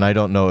 yeah, and I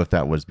don't know if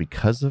that was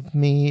because of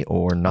me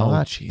or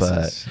not.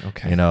 Jesus. But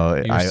Okay. you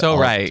know, You're so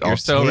right. You're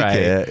so take right.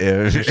 it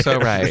if- You're so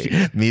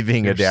right. Me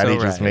being You're a daddy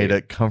so just made right.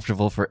 it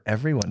comfortable for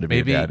everyone to be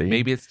a daddy.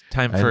 Maybe it's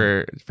time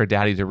for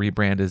daddy to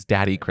rebrand as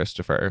Daddy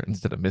Christopher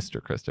instead of Mr.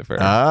 Christopher.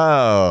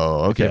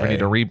 Oh, If okay. you ever need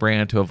to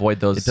rebrand to avoid It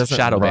those doesn't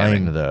shadow rhyme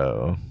banning.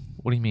 though.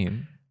 What do you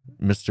mean?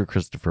 Mr.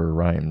 Christopher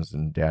rhymes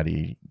and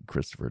Daddy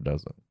Christopher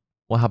doesn't.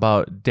 Well, how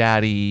about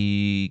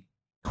Daddy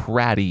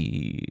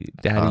Cratty?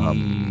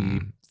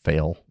 Daddy.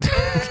 Fail.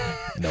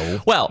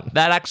 No. Well,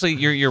 that actually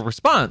your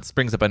response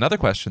brings up another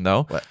question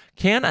though. What?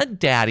 Can a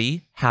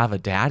daddy have a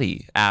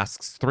daddy?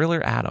 Asks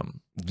Thriller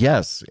Adam.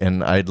 Yes,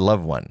 and I'd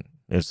love one.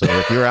 So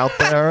if you're out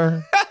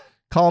there,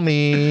 call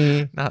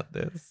me. Not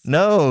this.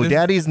 No, This-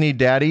 daddies need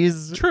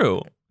daddies.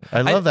 True.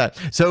 I love that.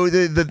 So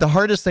the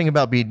hardest thing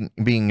about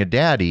being a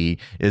daddy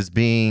is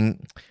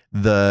being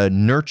the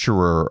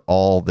nurturer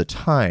all the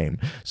time.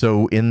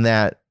 So in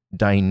that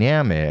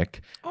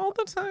dynamic, All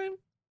the time.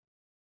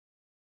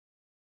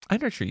 I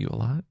nurture you a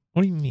lot.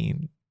 What do you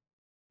mean?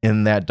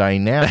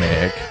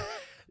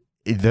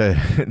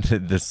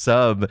 the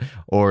sub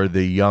or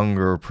the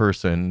younger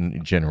person,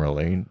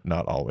 generally,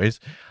 not always,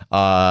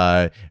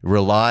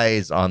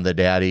 relies on the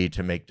daddy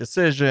to make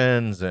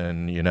decisions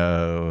and, you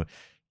know,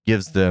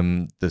 gives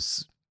them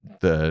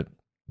the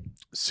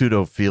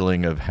pseudo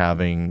feeling of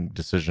having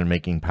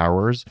decision-making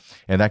powers,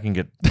 and that can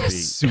get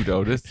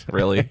Pseudotus,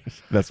 really?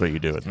 That's what you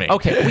do with me.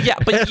 Okay, well, yeah,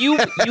 but you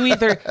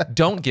either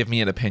don't give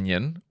me an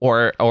opinion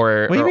or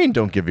What do you mean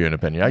don't give you an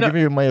opinion? I No. give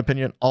you my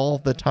opinion all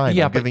the time.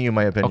 Yeah, I'm but- giving you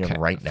my opinion okay.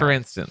 right now. For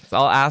instance,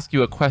 I'll ask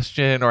you a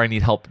question or I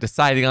need help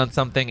deciding on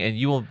something, and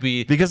you will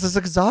be. Because it's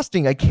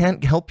exhausting. I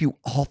can't help you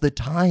all the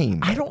time.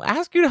 I don't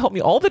ask you to help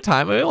me all the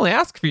time. I only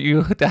ask for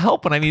you to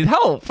help when I need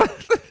help.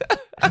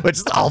 Which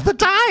is all the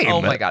time.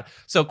 Oh my god!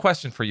 So,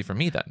 question for you from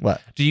me then. What?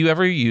 Do you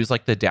ever use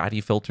like the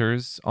daddy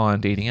filters on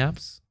dating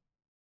apps?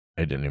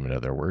 I didn't even know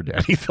there were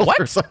daddy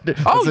filters. What?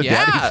 It's Oh, a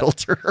yeah. daddy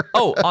filter.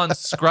 Oh, on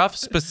Scruff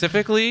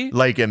specifically?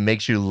 Like it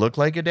makes you look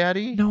like a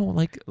daddy? No,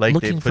 like Like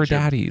looking they for put your-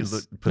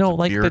 daddies. Puts No, a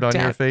like beard the on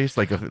your face,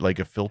 like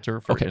a filter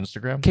for Okay.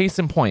 Instagram. Case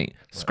in point,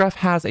 Scruff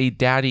has a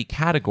daddy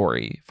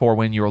category for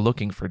when you're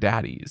looking for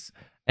daddies.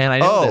 And I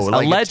know Oh, this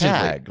like a allegedly.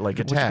 tag, like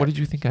a tag. What did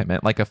you think I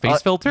meant? Like a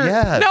face filter?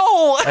 yes.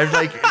 No. I'm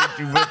like,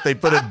 they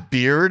put a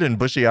beard and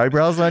bushy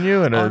eyebrows on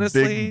you and a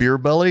Honestly- big beer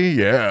belly.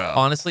 Yeah.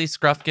 Honestly,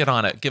 Scruff, get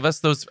on it. Give us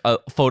those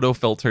photo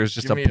filters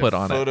just Give to me put a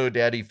on photo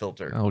daddy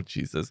filter. it. Oh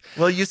Jesus!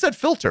 Well, you said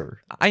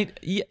filter.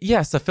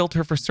 Yes, a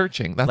filter for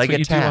searching. That's Like what a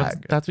you do on.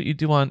 tag. That's what you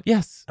do on.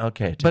 Yes,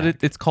 Okay. but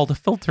it's called a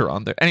filter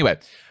on there. Anyway,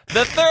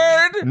 the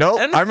third.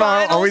 Nope, and I'm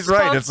final always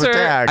right. It's a sponsor-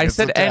 tag. I It's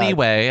said a tag.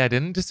 anyway. I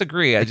didn't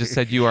disagree. I just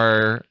said you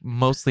are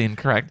mostly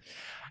incorrect.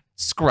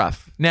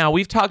 Scruff. Now,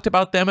 we've talked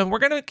about them, and we're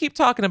going to keep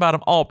talking about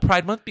them all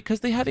Pride Month because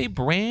they have a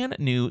brand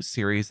new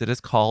series that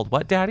is called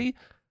what, Daddy?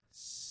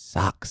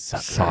 Sock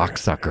Suckers. Sock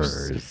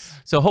suckers.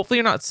 So hopefully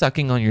you're not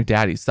sucking on your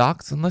daddy's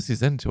socks unless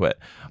he's into it.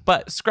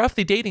 But Scruff,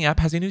 the dating app,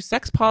 has a new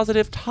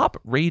sex-positive,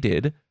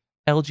 top-rated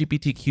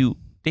LGBTQ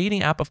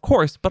dating app, of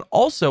course, but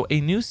also a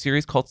new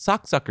series called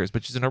Sock Suckers,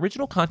 which is an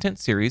original content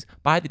series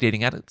by the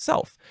dating app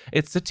itself.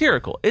 It's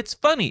satirical, it's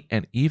funny,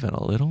 and even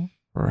a little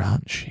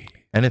raunchy.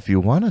 And if you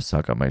want to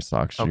suck on my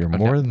socks, you're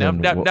more than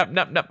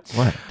no.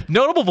 What?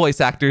 Notable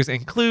voice actors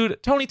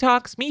include Tony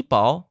Talks,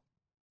 Meatball,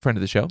 friend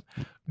of the show,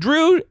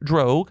 Drew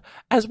Drogue,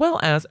 as well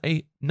as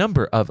a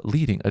number of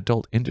leading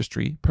adult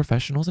industry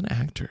professionals and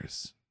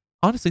actors.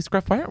 Honestly,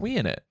 Scruff, why aren't we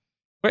in it?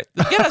 Right,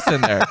 get us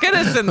in there. Get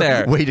us in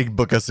there. Way to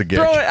book us a gig.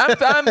 Throw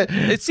it.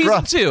 It's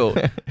season 2.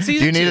 Do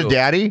you need a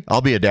daddy?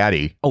 I'll be a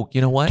daddy. Oh, you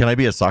know what? Can I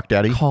be a sock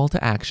daddy? Call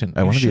to action.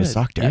 I want to be a should.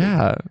 sock daddy.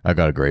 Yeah. I've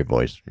got a great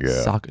voice.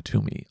 Yeah. Sock it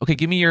to me. Okay,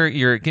 give me your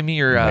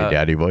My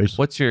daddy voice.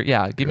 What's your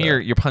give me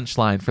your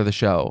punchline for the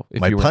show. If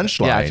My you were,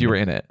 punchline? Yeah, if you were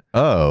in it.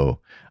 Oh.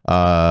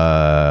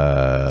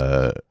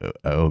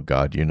 Oh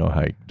God, you know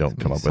how I don't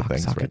come up with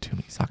things. Sock Right? it to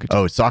me. Sock it to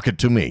me. Oh, sock it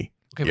to me.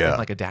 Okay, yeah. but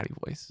like a daddy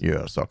voice.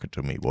 Yeah, sock it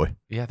to me, boy.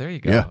 Yeah, there you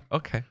go. Yeah.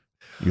 Okay.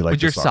 You like Would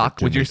to your sock sock it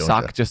to would me, your don't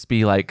sock ya? just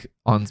be like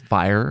on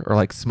fire or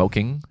like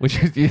smoking?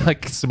 Would you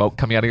like smoke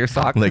coming out of your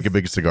sock? Like a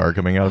big cigar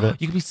coming out of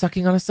it? You could be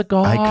sucking on a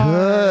cigar. I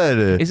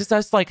could. Is this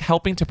us like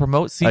helping to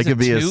promote season 2? I could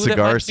be a that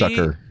cigar might be?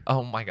 sucker.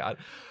 Oh my God.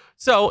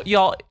 So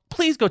y'all,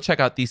 please go check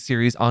out these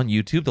series on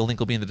YouTube. The link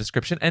will be in the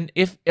description. And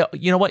if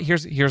you know what,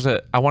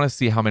 I want to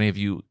see how many of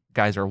you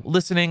guys are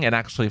listening and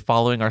actually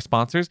following our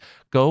sponsors.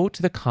 Go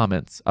to the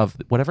comments of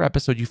whatever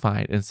episode you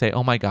find and say,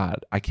 "Oh my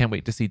God, I can't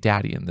wait to see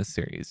Daddy in this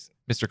series,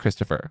 Mr.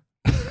 Christopher."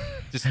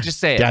 Just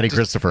say it. Daddy Just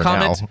Christopher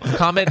comment, now.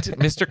 comment,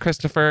 Mr.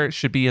 Christopher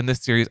should be in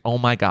this series. Oh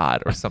my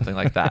God, or something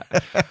like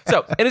that.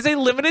 So it is a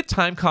limited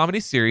time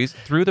comedy series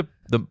through the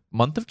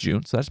month of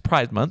June. So that's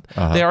Pride Month.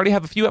 Uh-huh. They already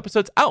have a few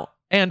episodes out.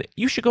 And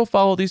you should go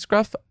follow the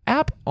Scruff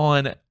app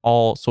on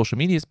all social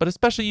medias, but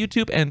especially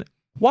YouTube, and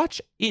watch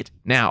it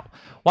now.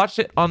 Watch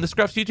it on the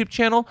Scruff's YouTube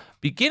channel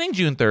beginning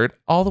June 3rd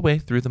all the way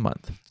through the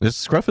month. This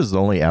Scruff is the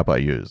only app I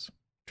use.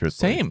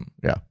 Truthfully. Same.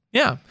 Yeah.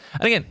 Yeah.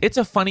 And again, it's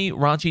a funny,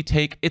 raunchy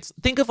take.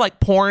 Think of like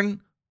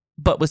porn,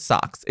 but with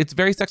socks. It's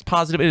very sex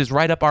positive. It is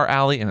right up our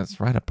alley, and it's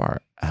right up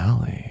our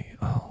alley.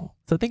 Oh.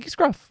 So thank you,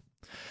 Scruff.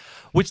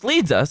 Which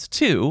leads us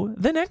to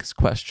the next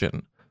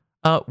question.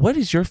 What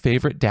is your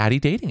favorite daddy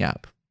dating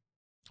app?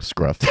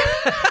 Scruff.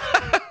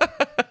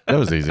 That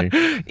was easy.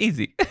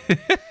 Easy.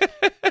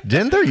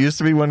 Didn't there used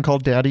to be one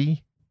called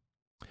Daddy?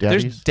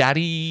 There's Daddies?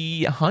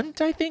 Daddy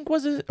Hunt, I think,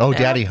 was it? Oh,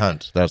 Daddy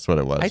Hunt. That's what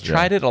it was. I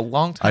tried it a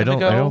long time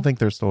ago. I don't think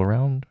they're still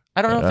around.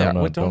 I don't know if they are.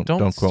 know. Well,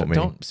 don't quote me.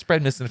 Don't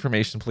spread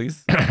misinformation,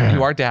 please.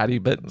 You are daddy,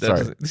 but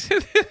Sorry.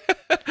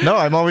 No,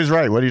 I'm always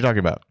right. What are you talking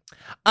about?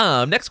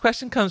 Next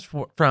question comes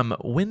from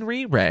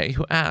Winry Ray,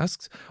 who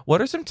asks,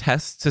 "What are some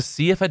tests to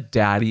see if a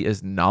daddy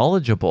is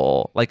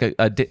knowledgeable, like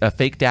a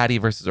fake daddy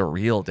versus a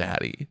real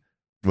daddy?"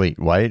 Wait,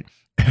 what?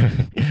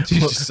 You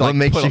just What like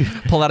makes you?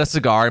 pull out a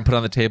cigar and put it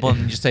on the table, and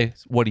you just say,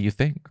 "What do you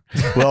think?"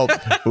 Well,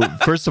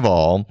 first of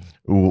all,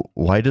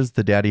 why does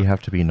the daddy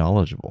have to be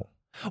knowledgeable?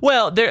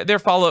 Well, their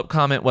follow-up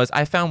comment was,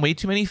 "I found way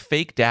too many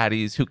fake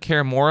daddies who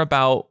care more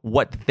about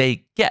what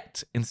they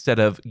get instead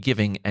of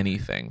giving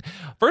anything."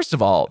 First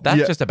of all, that's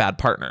Yeah. just a bad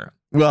partner.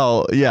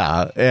 Well,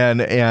 yeah,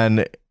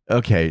 and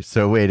okay,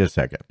 so wait a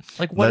second.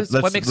 Like, what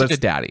makes a good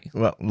daddy?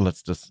 Well,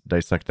 let's just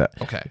dissect that.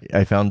 Okay.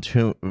 I found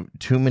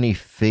too many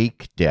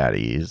fake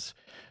daddies.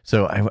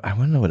 So I want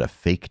to know what a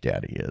fake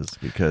daddy is,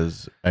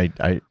 because I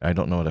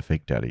don't know what a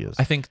fake daddy is.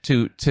 I think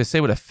to say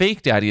what a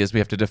fake daddy is, we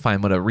have to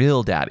define what a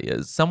real daddy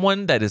is.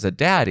 Someone that is a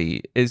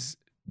daddy is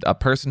a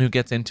person who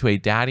gets into a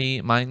daddy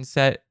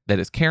mindset that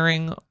is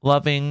caring,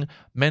 loving,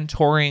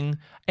 mentoring,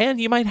 and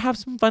you might have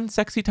some fun,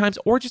 sexy times,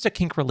 or just a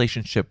kink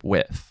relationship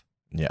with.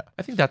 Yeah.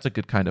 I think that's a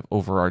good kind of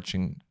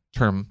overarching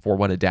term for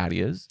what a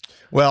daddy is.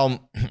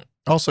 Well,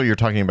 also you're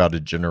talking about a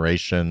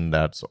generation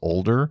that's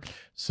older,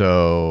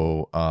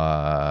 so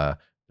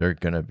they're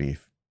gonna be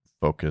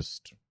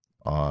focused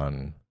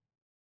on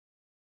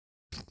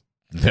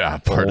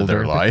that part of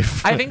their Older.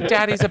 life. I think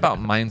daddy's about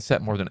mindset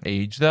more than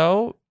age,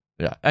 though.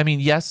 Yeah. I mean,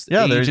 yes,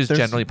 yeah, age is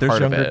generally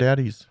part of younger it.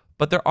 daddies.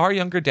 But there are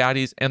younger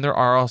daddies, and there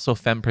are also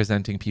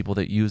femme-presenting people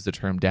that use the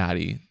term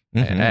daddy,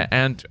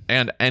 Mhm.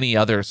 and any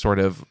other sort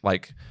of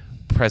like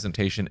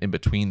presentation in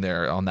between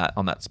there on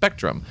that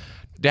spectrum.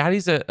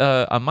 Daddy's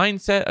a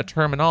mindset, a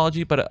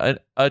terminology, but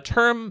a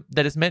term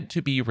that is meant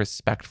to be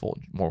respectful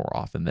more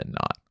often than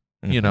not.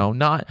 You Mhm. know,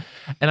 not.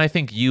 And I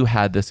think you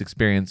had this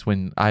experience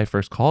when I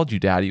first called you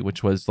daddy,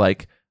 which was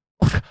like,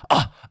 I'm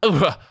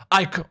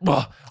okay.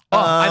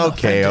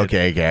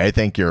 offended. I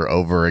think you're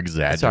over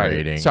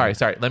exaggerating. Sorry.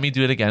 Let me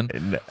do it again.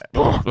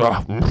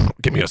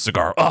 Give me a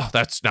cigar. Oh,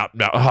 that's not.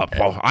 No,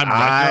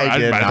 I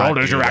did as not old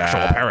as do your that.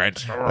 actual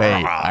parents.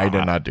 Wait, I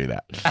did not do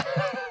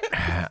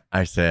that.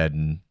 I said,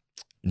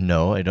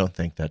 no, I don't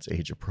think that's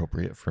age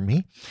appropriate for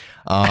me.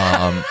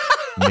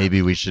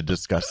 Maybe we should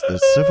discuss this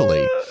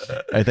civilly.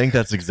 I think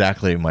that's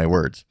exactly my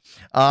words.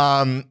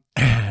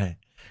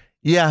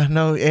 Yeah,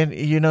 no, and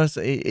you know,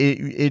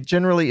 it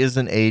generally is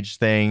an age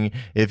thing.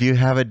 If you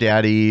have a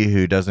daddy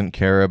who doesn't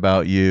care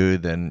about you,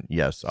 then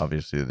yes,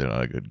 obviously they're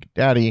not a good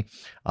daddy.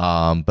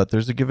 But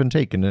there's a give and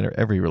take in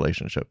every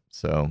relationship.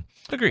 So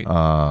Agreed.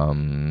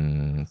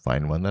 find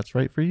one that's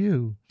right for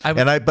you.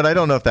 But But I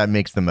don't know if that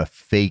makes them a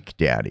fake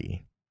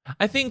daddy.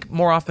 I think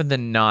more often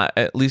than not,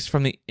 at least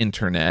from the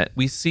internet,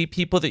 we see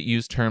people that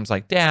use terms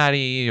like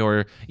daddy,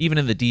 or even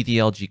in the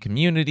DDLG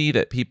community,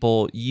 that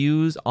people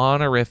use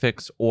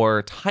honorifics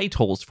or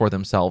titles for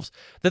themselves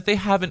that they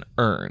haven't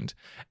earned.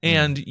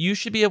 And you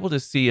should be able to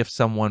see if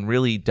someone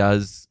really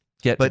does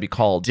get to But be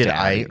called Did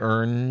daddy. I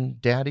earn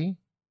daddy?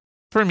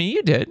 For me,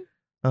 you did.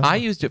 Oh, I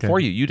used it okay. for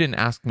you. You didn't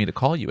ask me to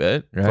call you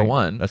it, for Right.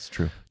 one. That's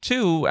true.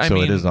 Two, I so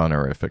mean, it is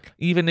honorific.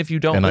 even if you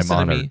don't And I'm listen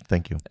to honored. me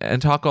Thank you.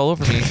 and talk all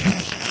over me,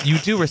 you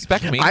do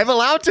respect me. I'm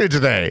allowed to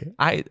today.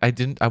 I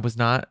didn't. I was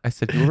not. I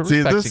said you were See,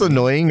 is respecting this me.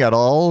 annoying at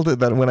all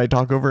that when I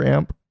talk over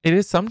Amp? It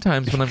is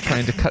sometimes when I'm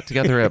trying to cut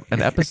together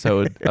an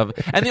episode of,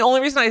 and the only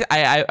reason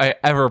I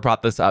ever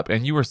brought this up,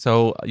 and you were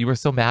so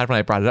mad when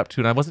I brought it up too,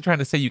 and I wasn't trying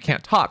to say you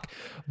can't talk,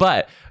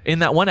 but in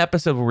that one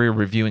episode where we were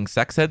reviewing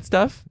sex ed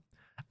stuff,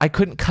 I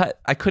couldn't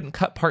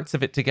cut parts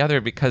of it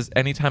together because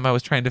anytime I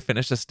was trying to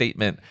finish a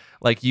statement,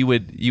 like you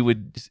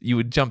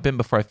would jump in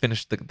before I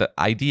finished the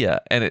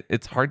idea, and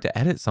it's hard to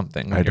edit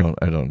something. when I you're-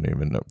 don't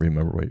even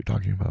remember what you're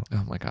talking about.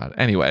 Oh my god.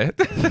 Anyway.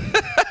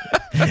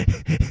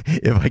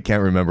 If I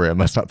can't remember, it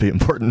must not be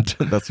important.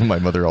 That's what my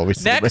mother always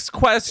said. Next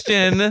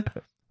question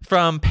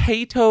from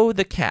Pato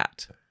the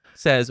cat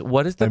says,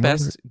 "What is the My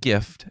best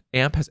gift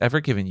Amp has ever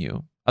given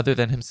you other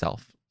than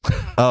himself?"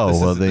 Oh, This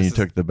well, is- then this you is-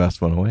 took the best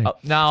one away. Oh,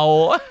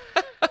 no.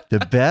 The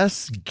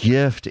best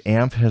gift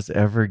Amp has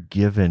ever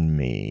given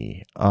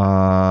me.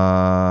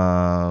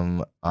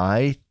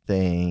 I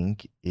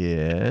think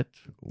it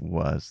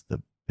was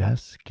the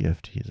best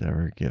gift he's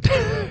ever given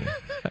me.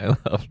 I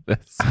love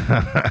this.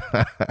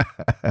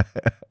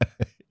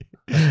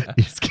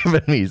 He's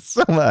given me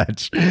so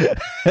much.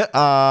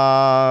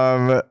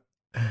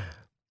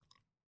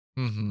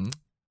 Mm-hmm.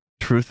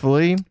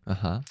 Truthfully,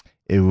 Uh-huh.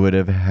 it would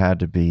have had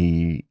to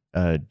be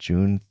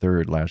June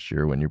 3rd last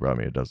year when you brought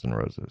me a dozen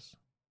roses.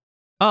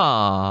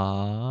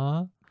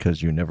 Aww.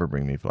 Because you never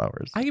bring me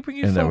flowers. I bring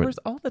you And that would- flowers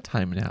all the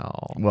time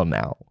now. Well,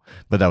 now,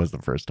 but that was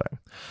the first time,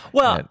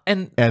 Well,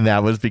 and and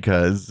that was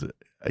because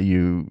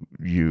you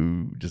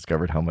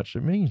discovered how much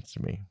it means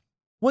to me.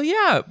 well,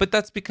 yeah, but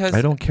that's because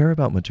I don't care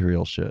about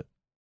material shit.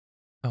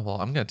 Oh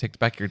well, I'm gonna take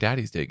back your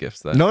Daddy's Day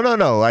gifts then. No.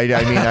 I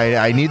mean,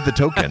 I need the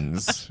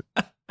tokens.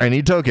 I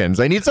need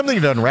tokens. I need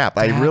something to unwrap.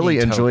 I Daddy really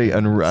enjoy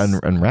tokens.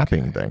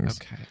 unwrapping things.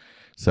 Okay.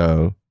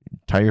 So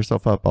tie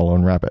yourself up. I'll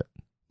unwrap it.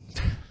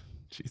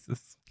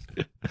 Jesus.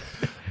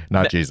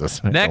 Not Jesus.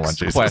 I don't want Next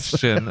Jesus.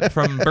 question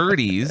from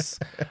Birdies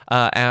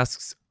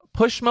asks,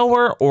 push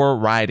mower or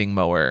riding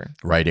mower?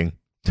 Writing.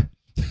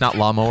 Not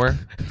lawnmower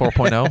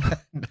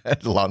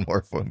 4.0?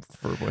 Lawnmower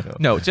 4.0.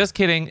 No, just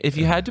kidding. If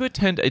you had to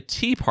attend a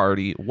tea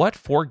party, what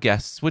 4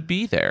 guests would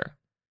be there?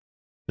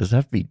 Does it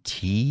have to be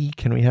tea?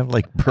 Can we have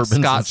like bourbons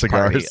and Scotch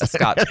party. cigars? A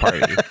Scotch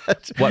party.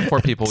 What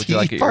 4 people would you Tea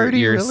like at party,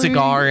 your really?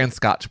 cigar and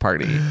Scotch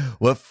party?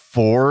 What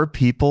 4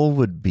 people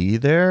would be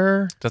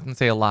there? Doesn't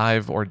say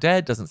alive or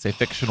dead. Doesn't say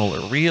fictional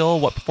or real.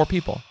 What 4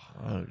 people?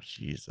 Oh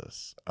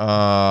Jesus!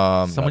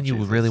 Someone not you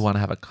Jesus. really want to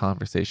have a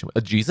conversation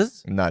with.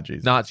 Jesus? Not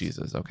Jesus. Not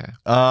Jesus. Okay.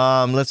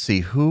 Let's see.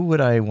 Who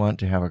would I want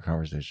to have a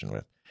conversation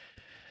with?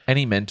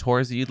 Any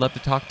mentors that you'd love to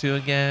talk to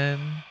again?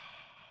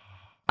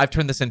 I've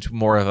turned this into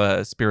more of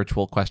a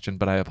spiritual question,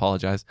 but I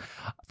apologize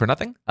for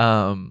nothing.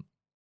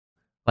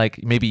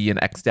 Like maybe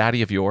an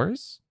ex-daddy of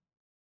yours?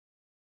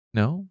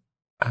 No?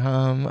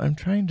 I'm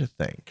trying to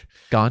think.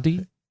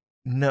 Gandhi?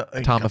 No,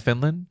 Tom of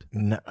Finland?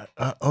 No,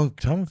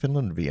 Tom of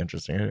Finland would be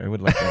interesting. I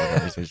would like to have a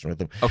conversation with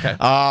him. Okay.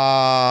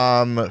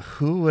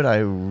 Who would I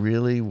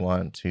really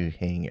want to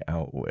hang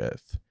out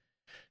with?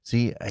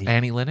 See,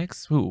 Annie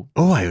Lennox? Who?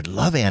 I would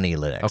love Annie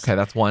Lennox. Okay,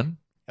 that's one.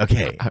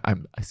 Okay. I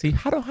see.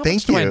 How Thank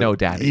much do you. I know,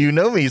 Daddy? You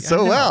know me I so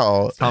know.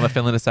 well. Is Tom of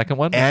Finland a second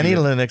one? Annie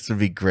Lennox would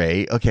be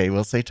great. Okay,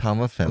 we'll say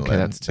Tom of Finland. Okay,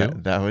 that's 2.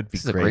 That would be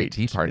This is a great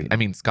tea party. I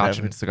mean, Scotch That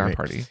and would be cigar great.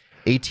 party.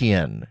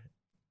 ATN.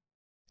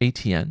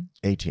 ATN?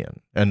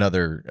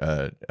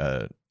 Another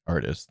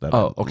artist that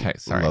Oh, I okay,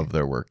 sorry. love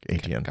their work. Okay,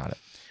 ATN. got it.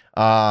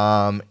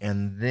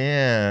 And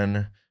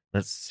then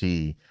let's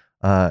see.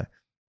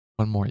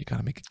 One more. You got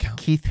to make it count.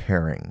 Keith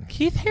Haring.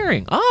 Keith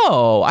Haring.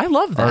 Oh, I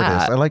love that.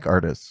 Artists. I like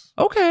artists.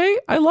 Okay,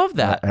 I love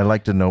that. I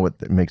like to know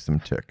what makes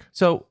them tick.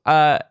 So,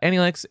 Annie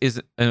Lennox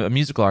is a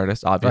musical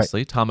artist,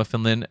 obviously. Tom of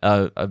Finland.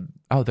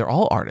 They're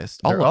all artists.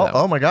 All They're of them.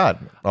 Oh my God!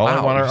 All I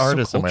Wow, want are you're so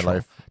artists in my cultural.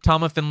 life.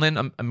 Tom of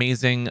Finland,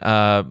 amazing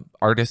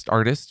artist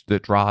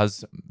that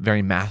draws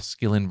very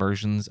masculine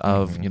versions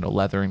of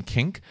leather and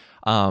kink.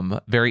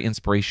 Very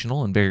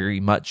inspirational and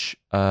very much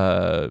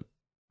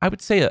I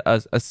would say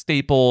a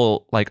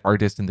staple like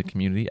artist in the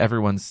community.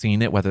 Everyone's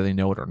seen it, whether they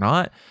know it or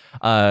not.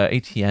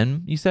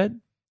 ATN, you said?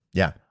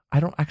 Yeah. I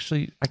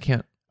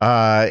can't.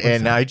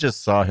 And that? I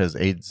just saw his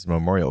AIDS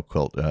memorial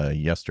quilt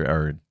yesterday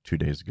or 2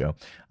 days ago.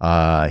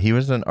 He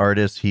was an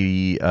artist.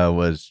 He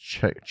was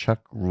Chuck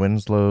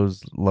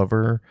Winslow's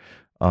lover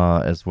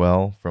as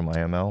well from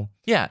IML.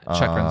 Yeah,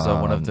 Chuck Renzo,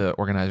 one of the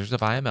organizers of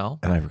IML.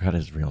 And I forgot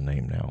his real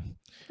name now.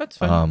 That's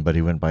fine. But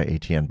he went by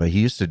ATN. But he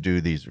used to do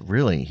these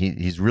really. He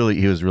was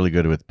really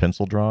good with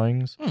pencil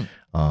drawings.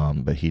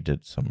 But he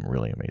did some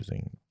really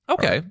amazing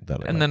Okay.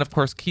 that I And then, of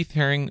course, Keith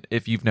Haring,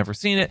 if you've never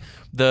seen it,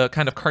 the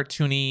kind of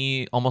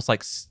cartoony, almost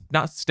like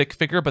not stick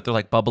figure, but they're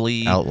like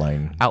bubbly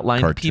outline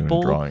outlined cartoon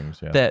people drawings.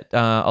 Yeah. that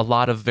a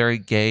lot of very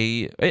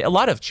gay, a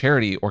lot of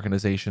charity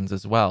organizations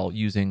as well,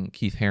 using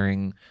Keith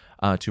Haring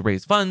to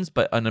raise funds,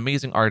 but an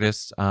amazing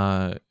artist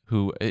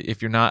who,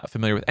 if you're not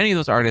familiar with any of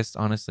those artists,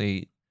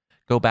 honestly,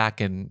 go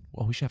back and,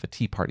 well, we should have a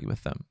tea party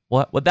with them.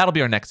 Well, that'll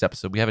be our next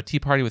episode. We have a tea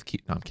party with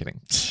Keith. No, I'm kidding.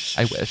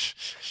 I wish.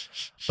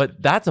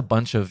 But that's a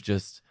bunch of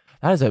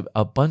that is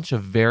a bunch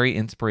of very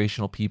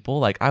inspirational people.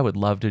 Like, I would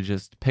love to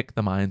just pick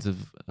the minds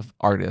of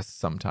artists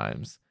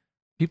sometimes.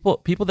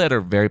 People that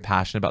are very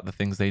passionate about the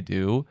things they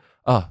do.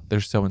 Oh,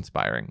 they're so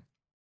inspiring.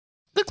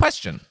 Good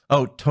question.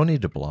 Oh, Tony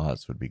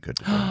DeBlas would be good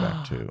to bring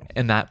back too.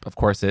 And that, of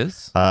course,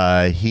 is?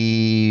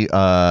 He's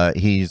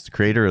the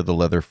creator of the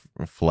Leather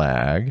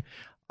Flag.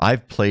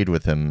 I've played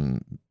with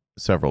him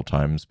several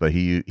times, but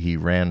he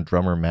ran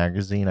Drummer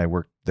Magazine. I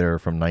worked there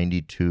from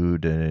 92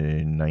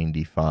 to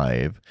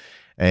 95.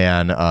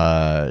 And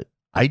I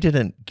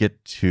didn't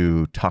get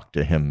to talk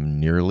to him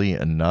nearly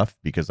enough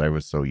because I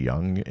was so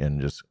young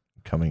and just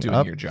coming Doing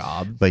up. your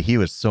job. But he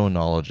was so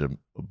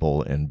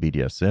knowledgeable in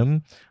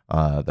BDSM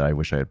that I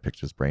wish I had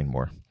picked his brain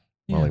more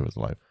while Yeah. he was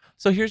alive.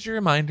 So here's your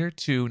reminder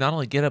to not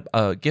only get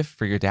a gift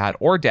for your dad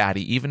or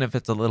daddy, even if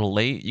it's a little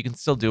late, you can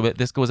still do it.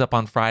 This goes up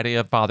on Friday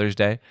of Father's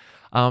Day.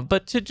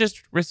 But to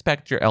just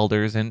respect your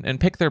elders and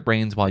pick their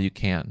brains while you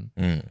can.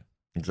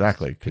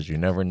 Exactly, because you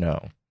never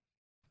know.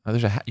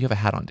 You have a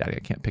hat on, Daddy. I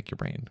can't pick your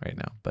brain right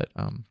now, but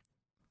I'm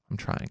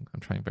trying. I'm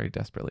trying very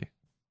desperately.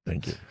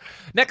 Thank you.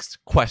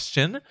 Next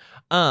question,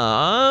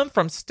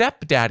 from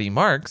Stepdaddy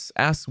Marks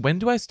asks, when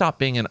do I stop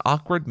being an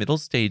awkward middle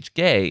stage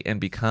gay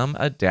and become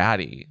a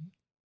daddy?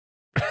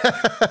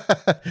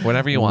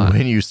 Whenever you want.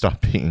 When you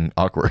stop being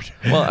awkward.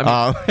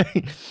 Well,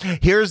 I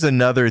here's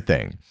another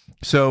thing.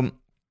 So,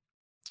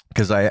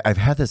 because I've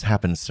had this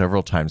happen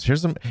several times.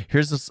 Here's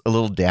a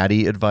little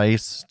daddy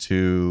advice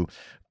to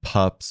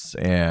pups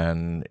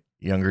and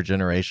younger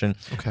generation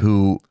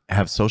who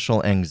have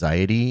social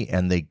anxiety,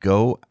 and they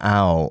go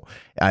out.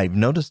 I've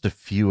noticed a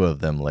few of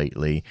them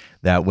lately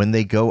that when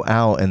they go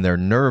out and they're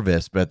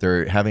nervous, but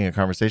they're having a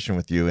conversation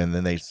with you, and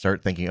then they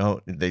start thinking,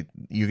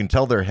 you can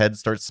tell their head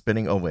starts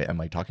spinning. Oh wait, am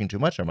I talking too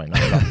much? Am I not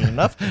talking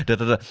enough? Da,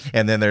 da, da.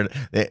 And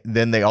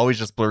then they always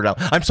just blurt out,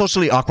 "I'm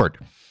socially awkward."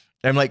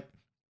 I'm like,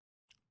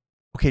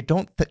 okay,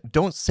 don't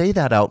say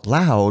that out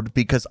loud,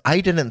 because I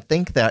didn't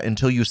think that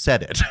until you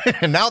said it.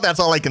 And now that's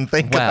all I can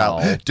think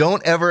about.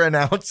 Don't ever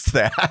announce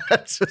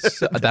that.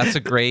 So that's a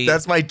great...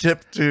 That's my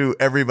tip to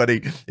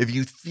everybody. If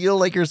you feel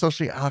like you're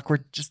socially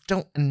awkward, just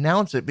don't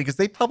announce it, because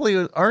they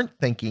probably aren't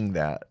thinking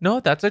that. No,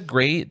 that's a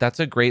great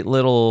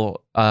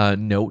little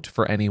note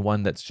for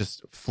anyone that's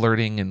just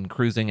flirting and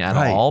cruising at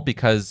all,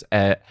 because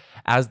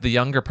as the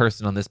younger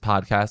person on this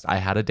podcast, I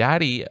had a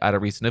daddy at a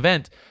recent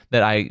event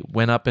that I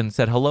went up and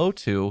said hello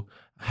to.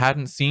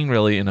 Hadn't seen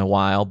really in a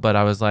while, but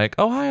I was like,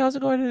 "Oh, hi, how's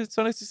it going? It's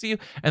so nice to see you."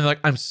 And they're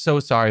like, "I'm so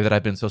sorry that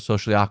I've been so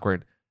socially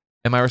awkward."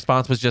 And my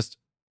response was just,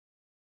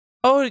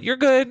 "Oh, you're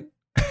good."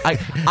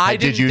 I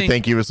Did you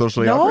think he was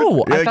socially No,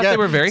 awkward? I thought they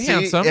were very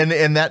handsome.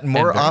 And that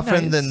more and very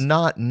often nice. than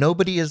not,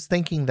 nobody is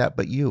thinking that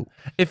but you.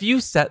 If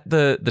you set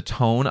the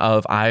tone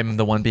of I'm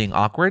the one being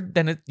awkward,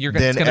 then it's going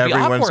to be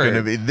everyone's awkward. going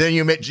to be. Then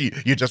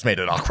you just made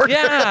it awkward.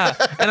 Yeah,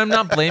 and I'm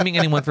not blaming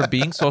anyone for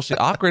being socially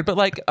awkward, but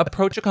like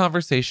approach a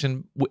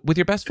conversation with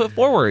your best foot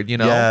forward. You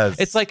know, Yes.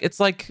 it's like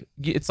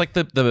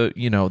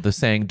the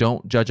saying,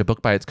 "Don't judge a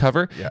book by its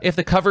cover." Yeah. If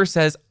the cover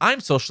says I'm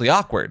socially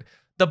awkward,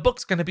 the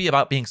book's going to be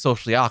about being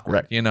socially awkward.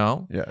 Right. You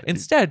know. Yeah.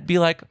 Instead, be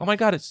like, "Oh my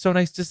God, it's so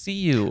nice to see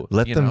you."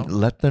 Let you them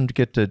know?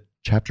 get to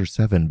chapter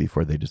 7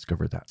 before they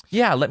discover that.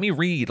 Yeah, let me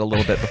read a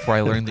little bit before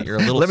I learn that you're a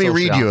little. Let me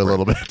socially read you a awkward.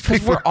 little bit.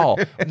 Because we're all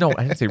no,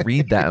 I didn't say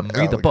read them.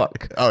 Read the okay.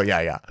 book. Oh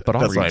yeah. But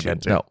I'll That's what read I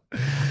meant you. to. No,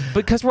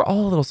 because we're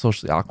all a little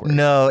socially awkward.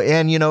 No,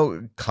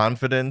 and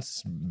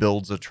confidence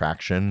builds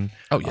attraction.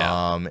 Oh,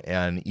 yeah.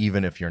 And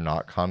even if you're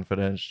not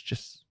confident,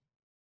 just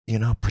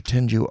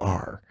pretend you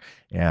are,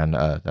 and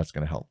that's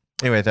gonna help.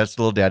 Anyway, that's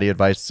a little daddy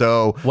advice.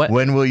 So,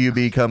 when will you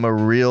become a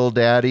real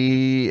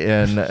daddy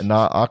and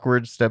not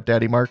awkward,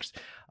 stepdaddy Marks?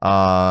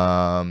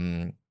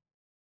 When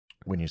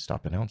you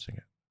stop announcing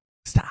it.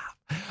 Stop.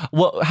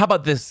 Well, how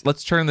about this?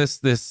 Let's turn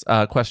this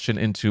question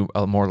into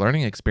a more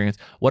learning experience.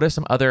 What are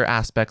some other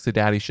aspects a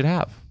daddy should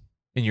have,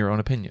 in your own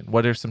opinion?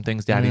 What are some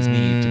things daddies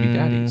need to be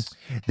daddies?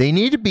 They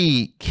need to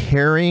be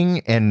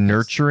caring and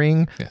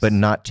nurturing, but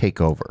not take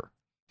over.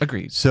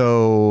 Agreed.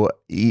 So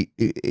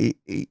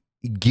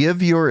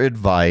give your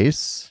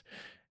advice,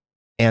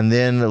 and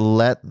then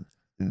let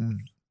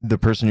the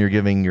person you're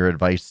giving your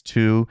advice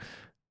to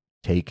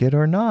take it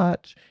or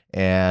not,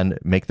 and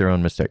make their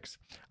own mistakes.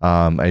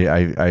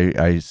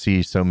 I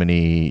see so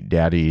many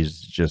daddies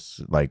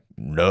just like,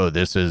 no,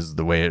 this is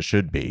the way it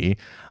should be.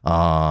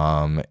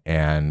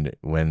 And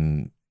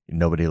when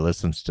nobody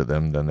listens to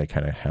them, then they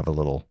kind of have a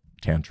little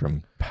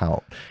tantrum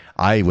pout.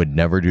 I would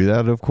never do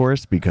that, of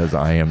course, because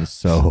I am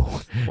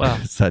so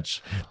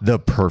such the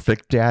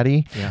perfect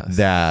daddy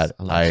that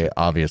I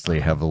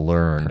obviously have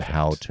learned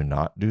how to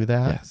not do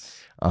that. Yes.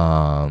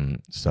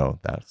 So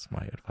that's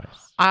my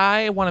advice.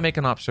 I want to make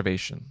an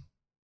observation,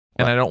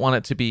 and I don't want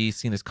it to be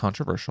seen as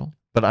controversial.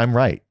 But I'm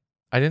right.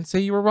 I didn't say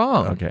you were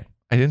wrong. Okay.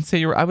 I didn't say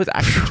you were. I was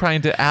actually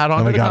trying to add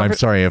on. Oh my to the God, I'm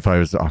sorry if I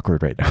was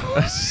awkward right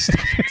now.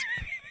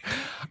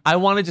 I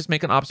want to just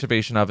make an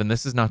observation of, and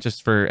this is not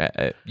just for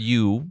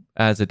you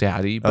as a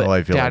daddy, but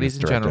I feel like daddies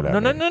it's in general.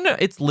 directed at No.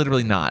 It's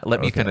literally not. Let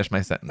me Okay. finish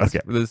my sentence. Okay.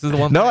 This is the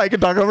one. No, I can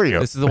talk over you.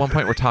 This is the one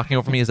point where talking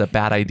over me is a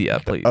bad idea.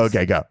 Please.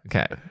 Okay, go.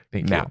 Okay.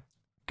 Thank Now, you.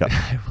 go.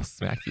 I will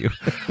smack you.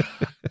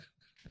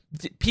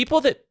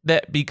 People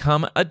that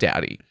become a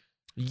daddy,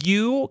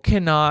 you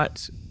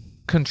cannot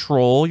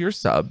control your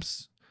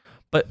subs,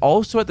 but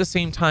also at the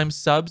same time,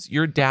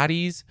 your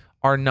daddies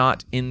are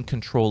not in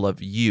control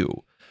of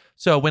you.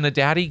 So when a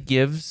daddy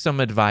gives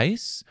some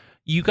advice,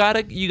 you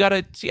gotta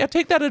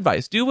take that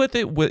advice. Do with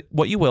it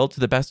what you will to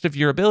the best of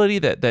your ability.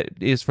 That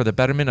is for the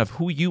betterment of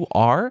who you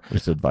are.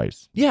 It's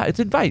advice. Yeah, it's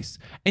advice,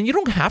 and you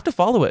don't have to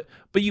follow it.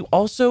 But you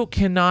also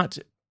cannot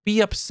be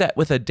upset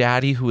with a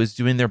daddy who is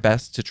doing their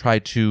best to try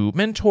to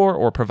mentor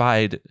or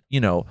provide,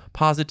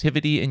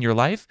 positivity in your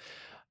life,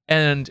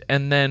 and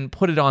then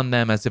put it on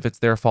them as if it's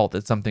their fault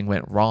that something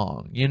went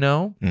wrong,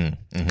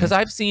 Because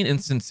I've seen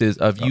instances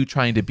of you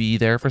trying to be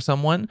there for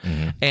someone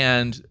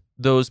and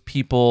those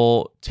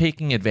people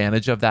taking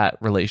advantage of that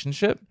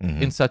relationship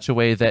in such a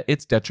way that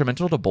it's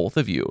detrimental to both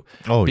of you.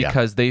 Oh, yeah.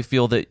 Because they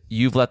feel that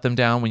you've let them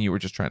down when you were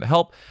just trying to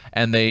help,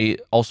 and they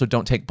also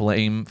don't take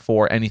blame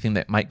for anything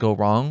that might go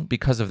wrong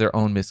because of their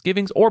own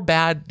misgivings or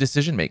bad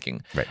decision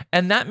making. Right.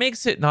 And that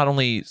makes it not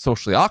only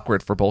socially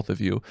awkward for both of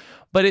you,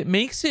 but it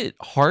makes it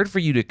hard for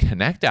you to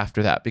connect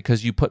after that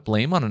because you put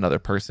blame on another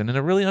person in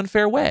a really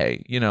unfair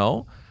way,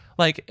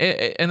 Like,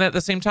 and at the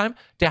same time,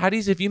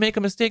 daddies, if you make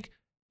a mistake,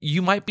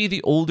 you might be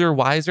the older,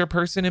 wiser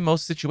person in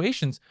most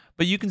situations,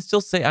 but you can still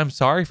say, I'm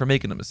sorry for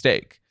making a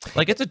mistake.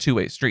 Like, it's a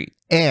two-way street.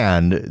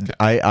 And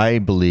I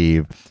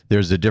believe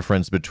there's a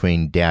difference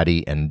between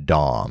daddy and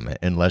dom,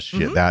 unless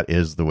that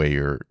is the way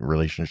your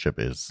relationship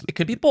is It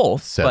could be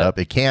both. set up.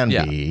 It can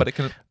be, but it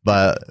can.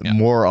 but Yeah.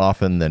 more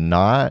often than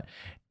not,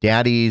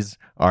 daddies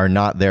are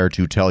not there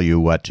to tell you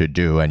what to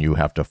do and you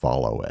have to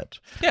follow it.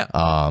 Yeah.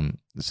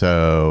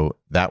 So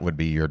that would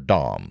be your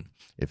dom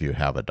if you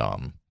have a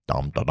dom.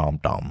 Dom.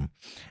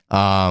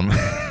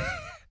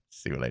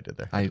 See what I did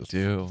there? I Just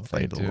do.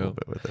 played a little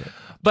bit with it.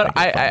 But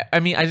Make it I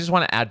mean, I just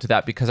want to add to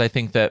that because I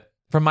think that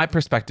from my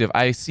perspective,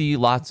 I see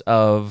lots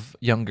of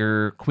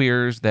younger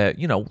queers that,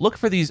 look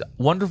for these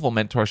wonderful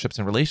mentorships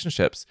and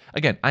relationships.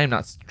 Again, I am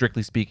not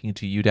strictly speaking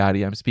to you,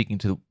 Daddy. I'm speaking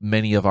to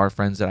many of our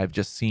friends that I've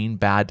just seen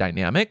bad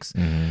dynamics.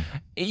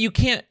 You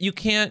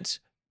can't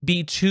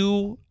be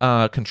too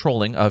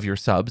controlling of your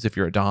subs if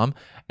you're a dom,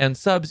 and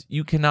subs,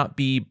 you cannot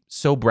be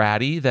so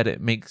bratty that it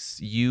makes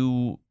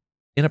you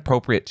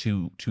inappropriate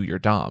to your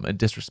dom and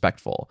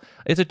disrespectful.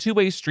 It's a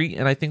two-way street,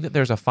 and I think that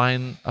there's a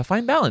fine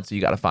balance that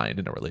you got to find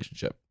in a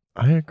relationship.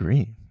 I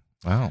agree.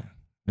 Wow.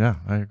 Yeah,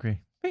 I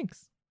agree.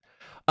 Thanks.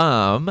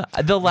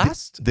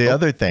 The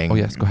other thing. Oh,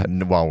 yes, go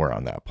ahead. While we're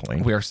on that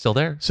point. We are still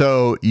there.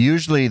 So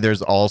usually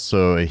there's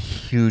also a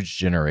huge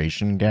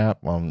generation gap.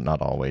 Well,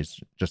 not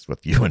always, just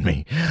with you and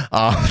me.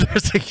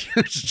 There's a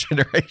huge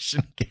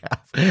generation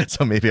gap.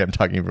 So maybe I'm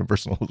talking from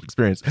personal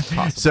experience.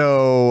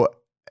 So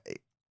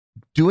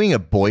doing a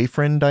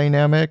boyfriend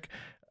dynamic,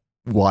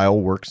 while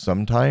works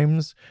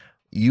sometimes,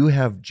 you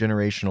have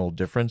generational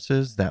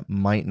differences that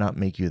might not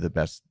make you the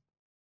best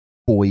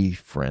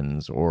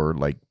boyfriends or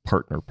like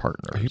partners.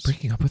 Are you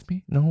breaking up with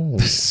me? No.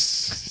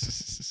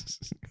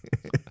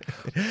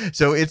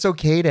 So it's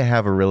okay to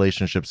have a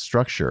relationship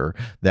structure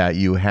that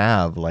you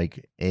have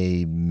like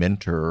a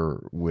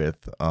mentor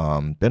with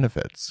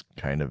benefits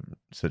kind of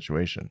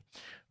situation.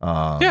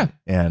 Yeah.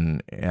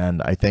 And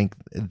I think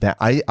that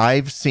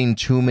I've seen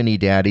too many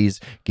daddies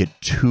get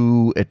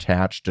too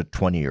attached to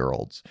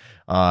 20-year-olds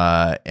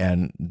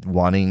and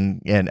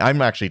wanting, and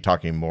I'm actually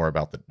talking more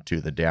about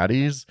the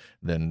daddies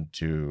than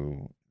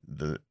to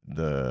the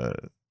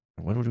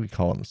what would we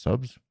call them,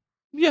 subs?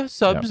 Yeah,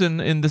 subs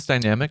in this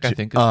dynamic, I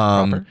think is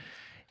proper.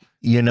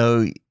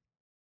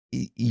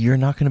 You're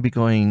not going to be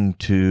going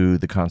to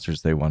the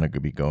concerts they want to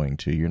be going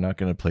to. You're not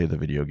going to play the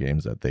video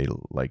games that they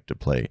like to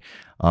play.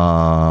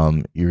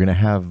 You're going to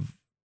have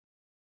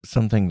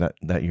something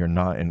that you're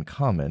not in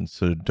common.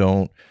 So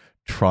don't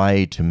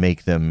try to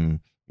make them,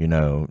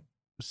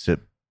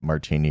 sip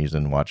martinis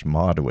and watch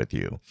Maude with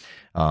you.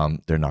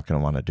 They're not going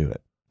to want to do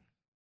it.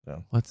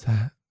 So What's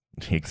that?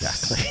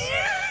 Exactly.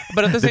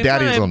 But at the same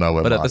daddies time, will know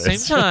what but at the Maude same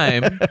is.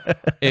 time,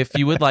 if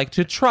you would like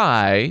to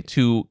try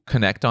to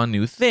connect on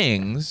new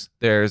things,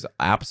 there's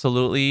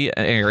absolutely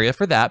an area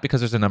for that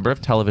because there's a number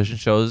of television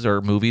shows or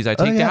movies I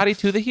take Daddy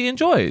to that he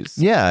enjoys.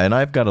 Yeah, and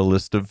I've got a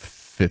list of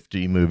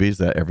 50 movies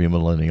that every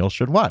millennial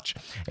should watch.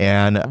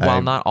 And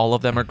While not all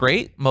of them are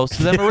great, most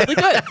of them are really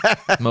good.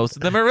 Most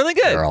of them are really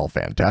good. they're all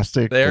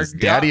fantastic. They're- 'Cause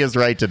Daddy is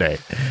right today.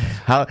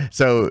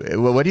 So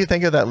what do you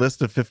think of that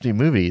list of 50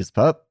 movies,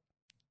 pup?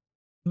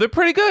 They're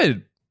pretty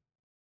good.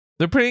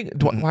 They're pretty.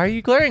 Why are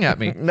you glaring at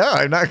me? No,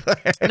 I'm not.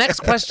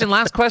 Next question,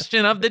 last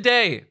question of the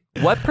day.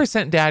 What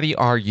 % daddy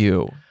are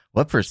you?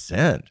 What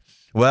percent?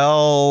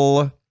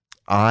 Well,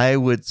 I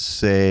would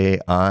say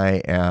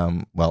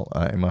I'm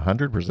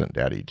 100%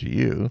 daddy to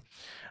you.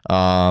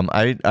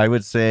 I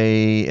would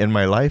say in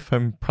my life,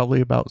 I'm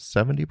probably about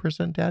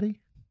 70%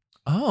 daddy.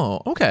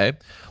 Oh, okay.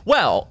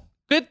 Well,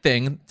 good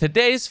thing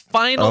today's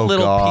final Oh,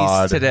 little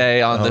God. piece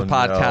today on the Oh,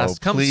 podcast no.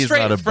 comes Please straight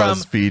not a from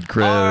BuzzFeed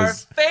quiz. our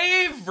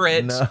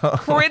favorite, No.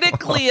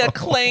 critically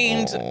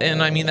acclaimed,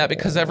 and I mean that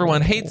because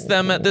everyone hates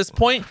them at this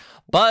point,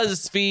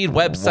 BuzzFeed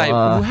website,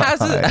 who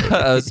has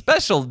a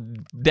special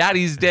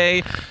Daddy's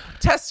Day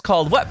test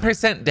called What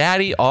Percent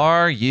Daddy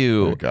Are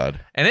You? Oh, God.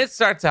 And it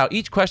starts out,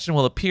 each question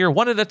will appear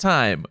one at a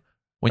time.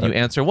 When you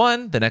answer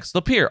one, the next will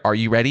appear. Are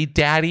you ready,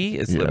 Daddy?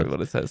 Is literally what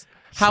it says.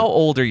 How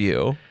old are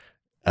you?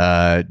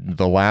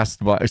 The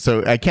last box.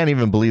 So I can't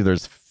even believe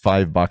there's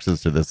 5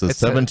 boxes to this. It's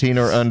 17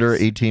 or under,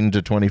 18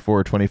 to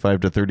 24, 25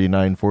 to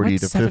 39, 40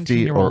 to 50, or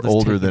 17-year-old is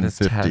older taking than this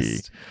 50.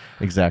 test?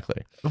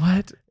 Exactly.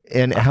 What?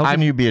 And how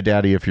can you be a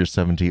daddy if you're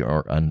 70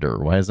 or under?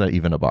 Why is that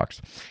even a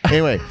box?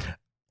 Anyway,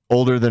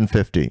 older than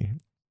 50.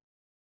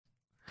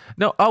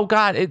 No. Oh,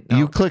 God.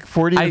 You click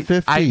 40 to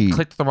 50. I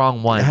clicked the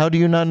wrong one. How do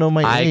you not know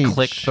my age? I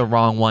clicked the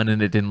wrong one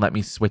and it didn't let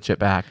me switch it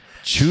back.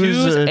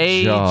 Choose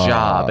a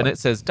job. And it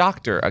says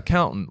doctor,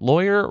 accountant,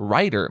 lawyer,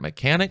 writer,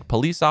 mechanic,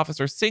 police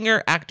officer,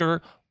 singer,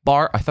 actor,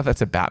 I thought that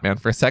said Batman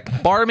for a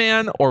sec.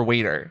 Barman or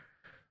waiter.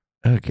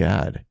 Oh,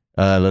 God.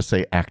 Let's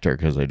say actor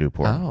because I do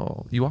porn.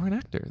 Oh, you are an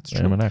actor. It's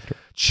true. I'm an actor.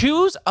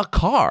 Choose a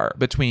car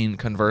between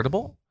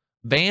convertible,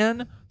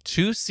 van,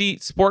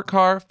 2-seat sport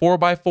car,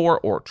 4x4,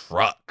 or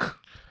truck.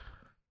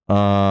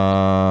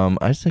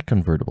 I say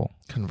convertible.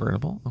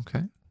 Convertible.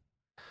 Okay.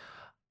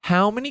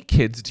 How many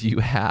kids do you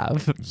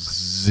have?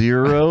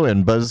 0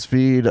 and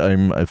BuzzFeed.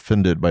 I'm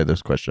offended by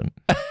this question.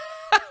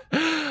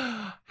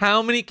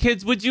 How many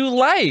kids would you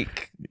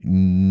like?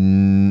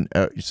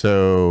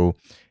 So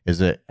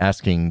is it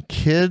asking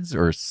kids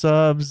or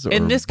subs? Or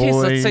In this case,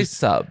 let's say boys?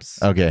 subs.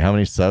 Okay, how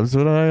many subs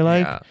would I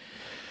like? Yeah.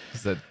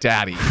 It's a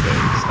daddy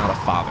quiz, not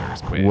a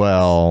father's quiz.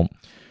 Well,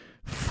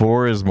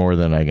 4 is more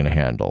than I can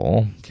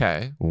handle.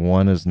 Okay.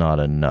 1 is not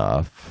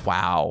enough.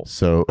 Wow.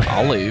 So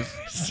I'll leave.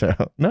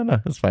 no,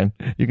 it's fine.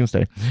 You can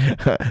stay.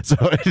 So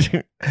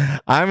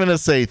I'm gonna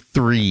say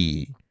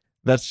 3.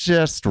 That's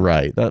just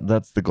right.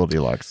 That's the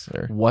Goldilocks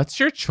there. What's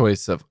your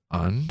choice of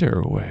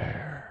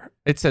underwear?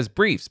 It says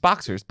briefs,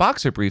 boxers,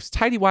 boxer briefs,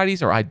 tidy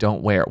whities, or I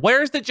don't wear.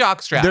 Where's the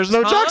jock straps? There's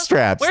no jock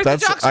straps. Where's the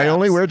jock straps? I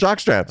only wear jock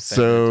straps. Thank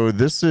So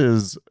this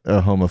is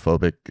a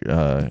homophobic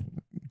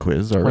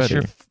quiz already.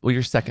 What's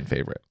your second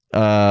favorite? You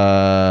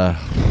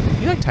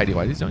like tidy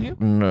whities, don't you?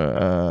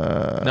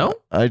 No?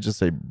 I just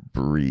say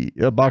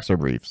boxer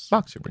briefs.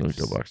 Boxer Let's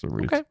briefs. go boxer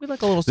briefs. Okay, we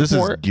like a little This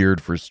sport. is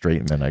geared for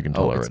straight men, I can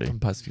tell It's already. from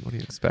BuzzFeed. What do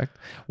you expect?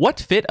 What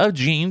fit of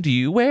jean do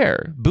you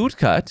wear? Boot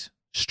cut,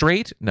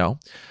 straight, no,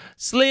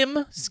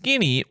 slim,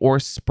 skinny, or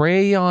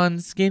spray on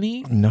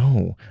skinny?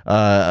 No.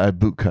 A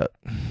boot cut.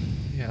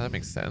 Yeah, that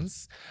makes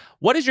sense.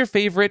 What is your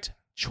favorite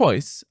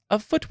choice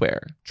of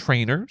footwear?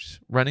 Trainers,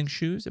 running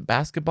shoes,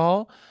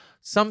 basketball,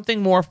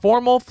 something more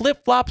formal,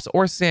 flip flops,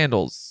 or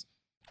sandals?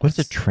 What's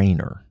a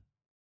trainer?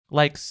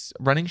 Like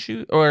running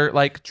shoe or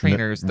like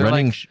trainers? They're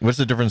Running. like, What's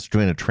the difference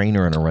between a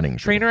trainer and a running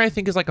shoe? trainer, I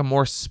think, is like a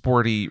more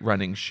sporty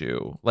running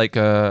shoe, like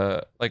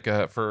a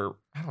for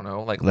I don't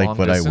know, like long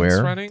what I distance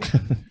wear? running.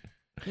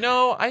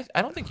 No, I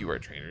don't think you wear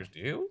trainers. Do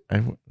you?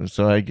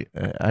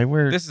 I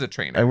wear. This is a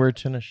trainer. I wear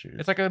tennis shoes.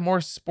 It's like a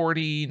more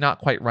sporty, not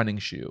quite running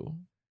shoe.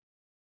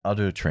 I'll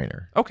do a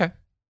trainer. Okay,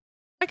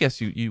 I guess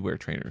you wear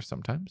trainers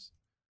sometimes.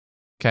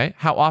 Okay,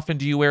 how often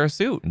do you wear a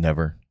suit?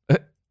 Never.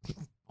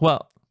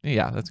 Well,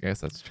 yeah, I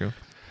guess that's true.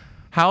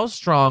 How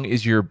strong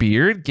is your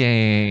beard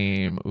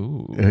game?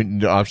 Ooh.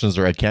 The options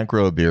are: I can't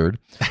grow a beard.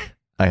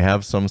 I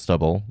have some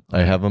stubble.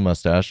 I have a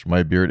mustache.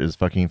 My beard is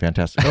fucking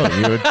fantastic. Oh,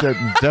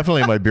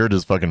 definitely, my beard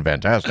is fucking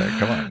fantastic.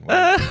 Come on.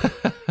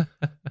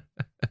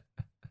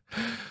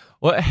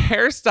 What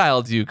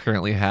hairstyle do you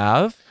currently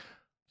have?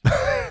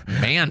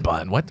 Man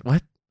bun. What?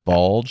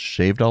 Bald,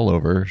 shaved all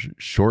over,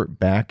 short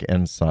back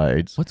and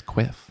sides. What's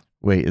quiff?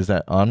 Wait, is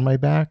that on my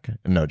back?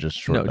 No, just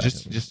short. No, back.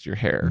 just your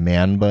hair.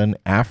 Man bun,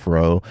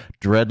 afro,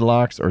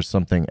 dreadlocks, or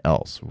something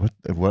else.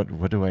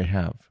 What do I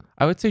have?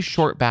 I would say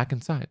short back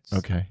and sides.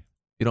 Okay.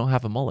 You don't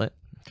have a mullet.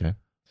 Okay.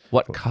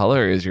 What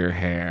color is your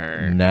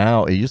hair?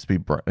 Now it used to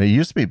be it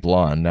used to be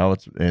blonde.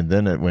 And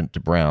then it went to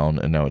brown,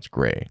 and now it's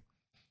gray.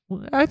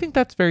 Well, I think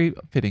that's very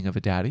fitting of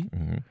a daddy.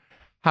 Mm-hmm.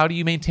 How do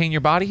you maintain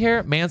your body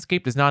hair?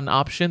 Manscaped is not an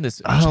option.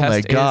 This Oh test my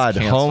is god,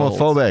 canceled.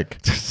 homophobic.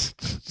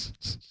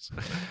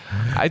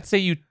 I'd say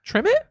you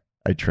trim it.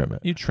 I trim it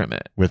You trim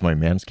it. with my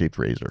Manscaped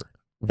razor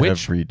Which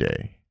every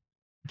day.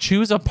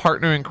 choose a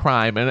partner in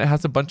crime, and it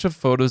has a bunch of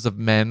photos of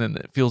men, and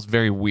it feels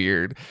very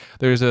weird.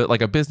 There's a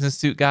business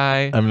suit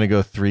guy. I'm gonna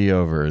go 3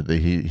 over.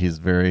 He's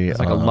very There's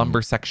like a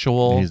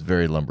lumbersexual. He's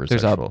very lumbersexual.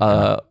 There's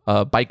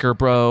a biker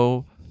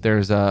bro.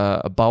 There's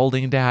a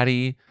balding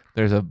daddy.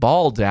 There's a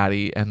bald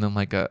daddy, and then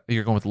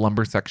you're going with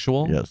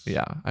lumbersexual. Yes.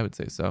 Yeah, I would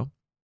say so.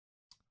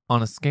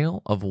 On a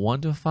scale of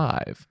 1 to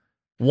 5,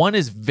 1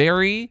 is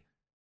very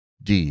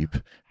deep.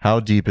 How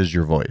deep is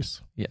your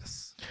voice?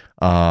 Yes.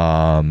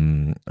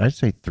 I'd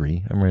say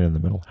 3. I'm right in the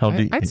middle. How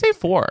deep? I'd say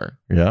 4.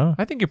 Yeah.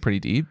 I think you're pretty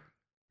deep.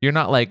 You're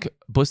not like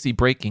bussy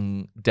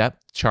breaking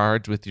depth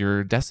charge with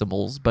your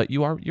decibels, but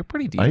you're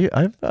pretty deep.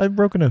 I've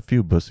broken a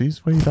few bussies.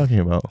 What are you talking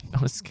about?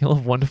 On a scale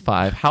of 1 to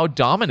 5, how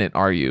dominant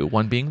are you?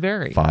 1 being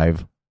very.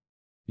 5.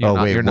 You're not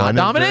 1 is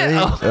dominant. very?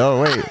 Oh.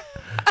 Oh wait.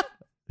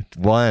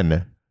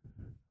 1.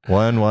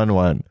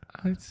 1.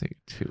 I'd say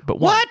 2. But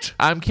What?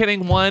 I'm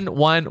kidding. 1.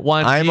 Do I'm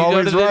you go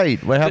always to the-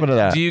 right. What happened to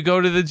that? Do you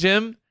go to the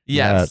gym?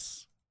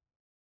 Yes.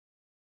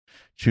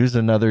 Choose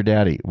another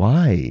daddy.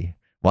 Why?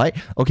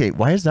 Okay,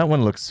 why does that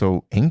one look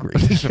so angry?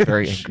 He's a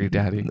very angry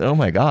daddy. Oh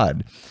my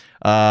god.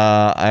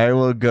 I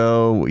will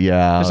go.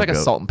 Yeah, There's I'll like a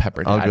go- salt and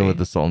pepper daddy. I'll go with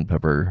the salt and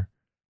pepper.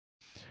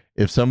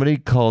 If somebody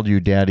called you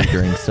daddy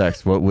during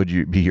sex, what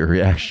would be your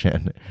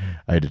reaction?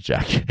 I'd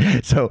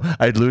ejaculate. So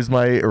I'd lose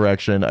my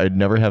erection. I'd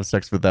never have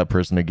sex with that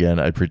person again.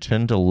 I'd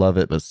pretend to love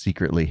it, but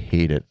secretly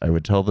hate it. I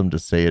would tell them to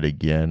say it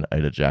again.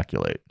 I'd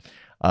ejaculate.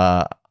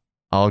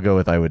 I'll go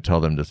with I would tell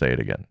them to say it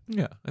again.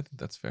 Yeah, I think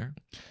that's fair.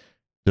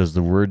 Does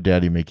the word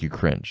daddy make you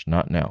cringe?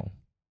 Not now.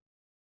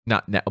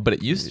 Not now, but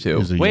it used to.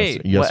 Is a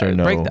Wait, yes or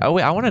no? wait,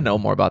 I want to know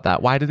more about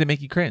that. Why did it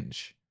make you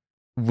cringe?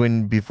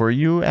 Before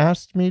you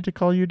asked me to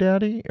call you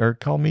daddy or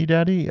call me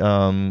daddy,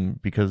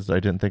 because I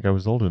didn't think I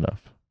was old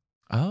enough.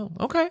 Oh,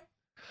 okay.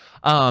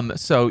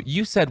 So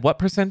you said what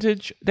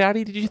percentage,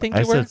 daddy? Did you think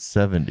I you were? said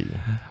 70.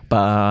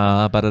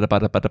 Ba ba da da ba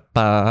da ba da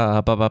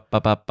ba ba ba ba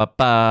ba ba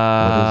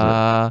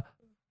ba.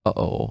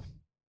 Uh-oh.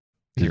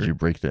 Did you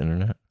break the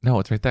internet? No,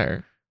 it's right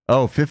there.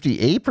 Oh,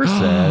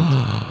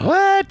 58%.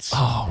 What?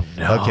 Oh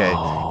no.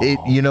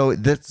 Okay.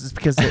 That's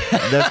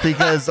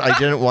because I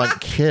didn't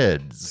want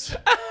kids.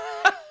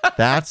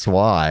 That's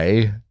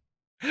why.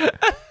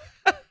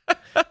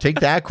 Take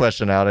that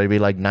question out, I'd be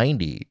like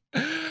 90.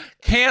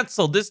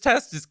 Canceled. This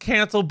test is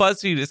canceled.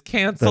 BuzzFeed is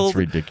canceled. That's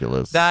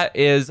ridiculous. That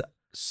is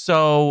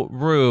so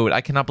rude.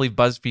 I cannot believe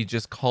BuzzFeed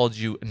just called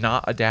you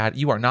not a dad.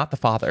 You are not the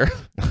father.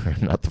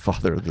 I'm not the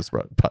father of this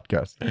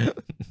podcast.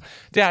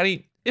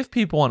 Daddy, if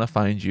people want to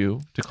find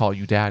you to call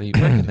you daddy,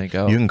 where can they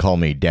go? You can call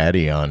me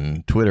daddy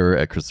on Twitter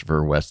at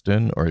Christopher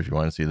Weston, or if you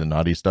want to see the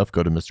naughty stuff,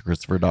 go to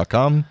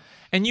MrChristopher.com.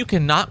 And you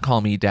cannot call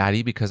me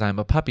daddy because I'm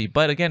a puppy.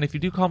 But again, if you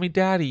do call me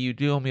daddy, you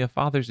do owe me a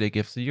Father's Day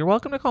gift. So you're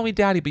welcome to call me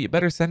daddy, but you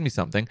better send me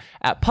something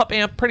at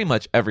PupAmp pretty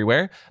much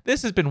everywhere.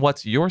 This has been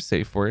What's Your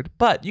Safe Word?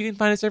 But you can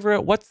find us everywhere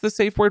at What's the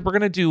Safe Word? We're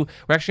actually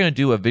going to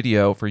do a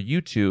video for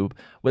YouTube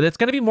where it's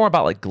going to be more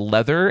about like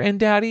leather and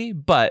daddy,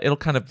 but it'll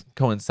kind of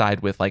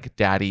coincide with like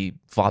daddy,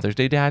 Father's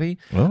Day daddy.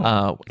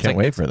 Oh, can't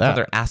wait for that.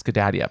 Another Ask a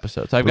Daddy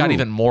episode. So I've got Ooh.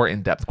 even more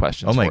in-depth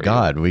questions Oh my for you.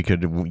 God. We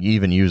could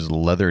even use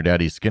Leather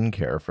Daddy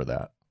skincare for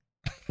that.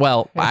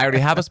 Well, I already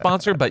have a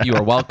sponsor, but you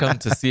are welcome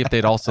to see if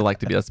they'd also like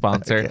to be a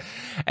sponsor. Okay.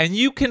 And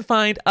you can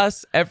find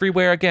us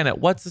everywhere again at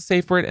What's the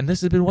Safe Word? And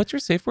this has been What's Your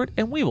Safe Word?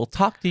 And we will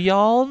talk to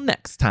y'all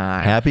next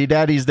time. Happy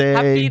Daddy's Day.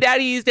 Happy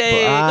Daddy's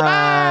Day.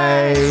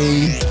 Bye.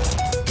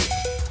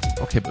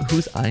 Goodbye. Okay, but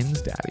who's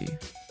Ein's daddy?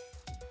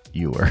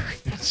 You were.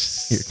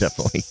 You're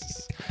definitely.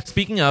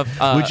 Speaking of,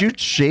 Would you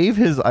shave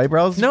his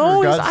eyebrows?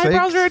 No, for his God's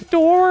eyebrows are sakes?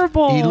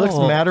 adorable. He looks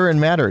madder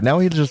and madder. Now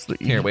he just.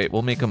 Here, wait,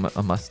 we'll make him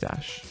a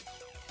mustache.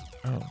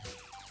 Oh.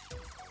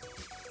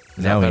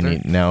 Is that better?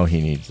 Now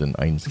he needs an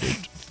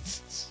Einscaped.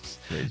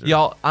 razor.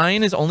 Y'all,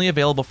 Ein is only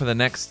available for the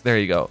next. There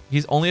you go.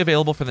 He's only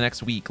available for the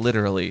next week,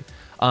 literally.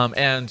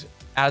 And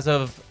as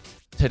of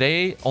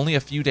today, only a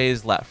few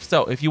days left.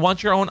 So if you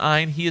want your own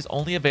Ein, he is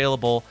only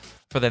available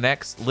for the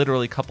next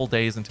literally couple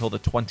days until the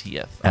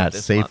 20th At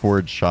this month.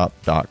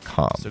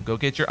 safewordshop.com. So go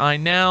get your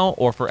Ein now,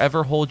 or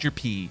forever hold your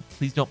pee.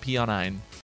 Please don't pee on Ein.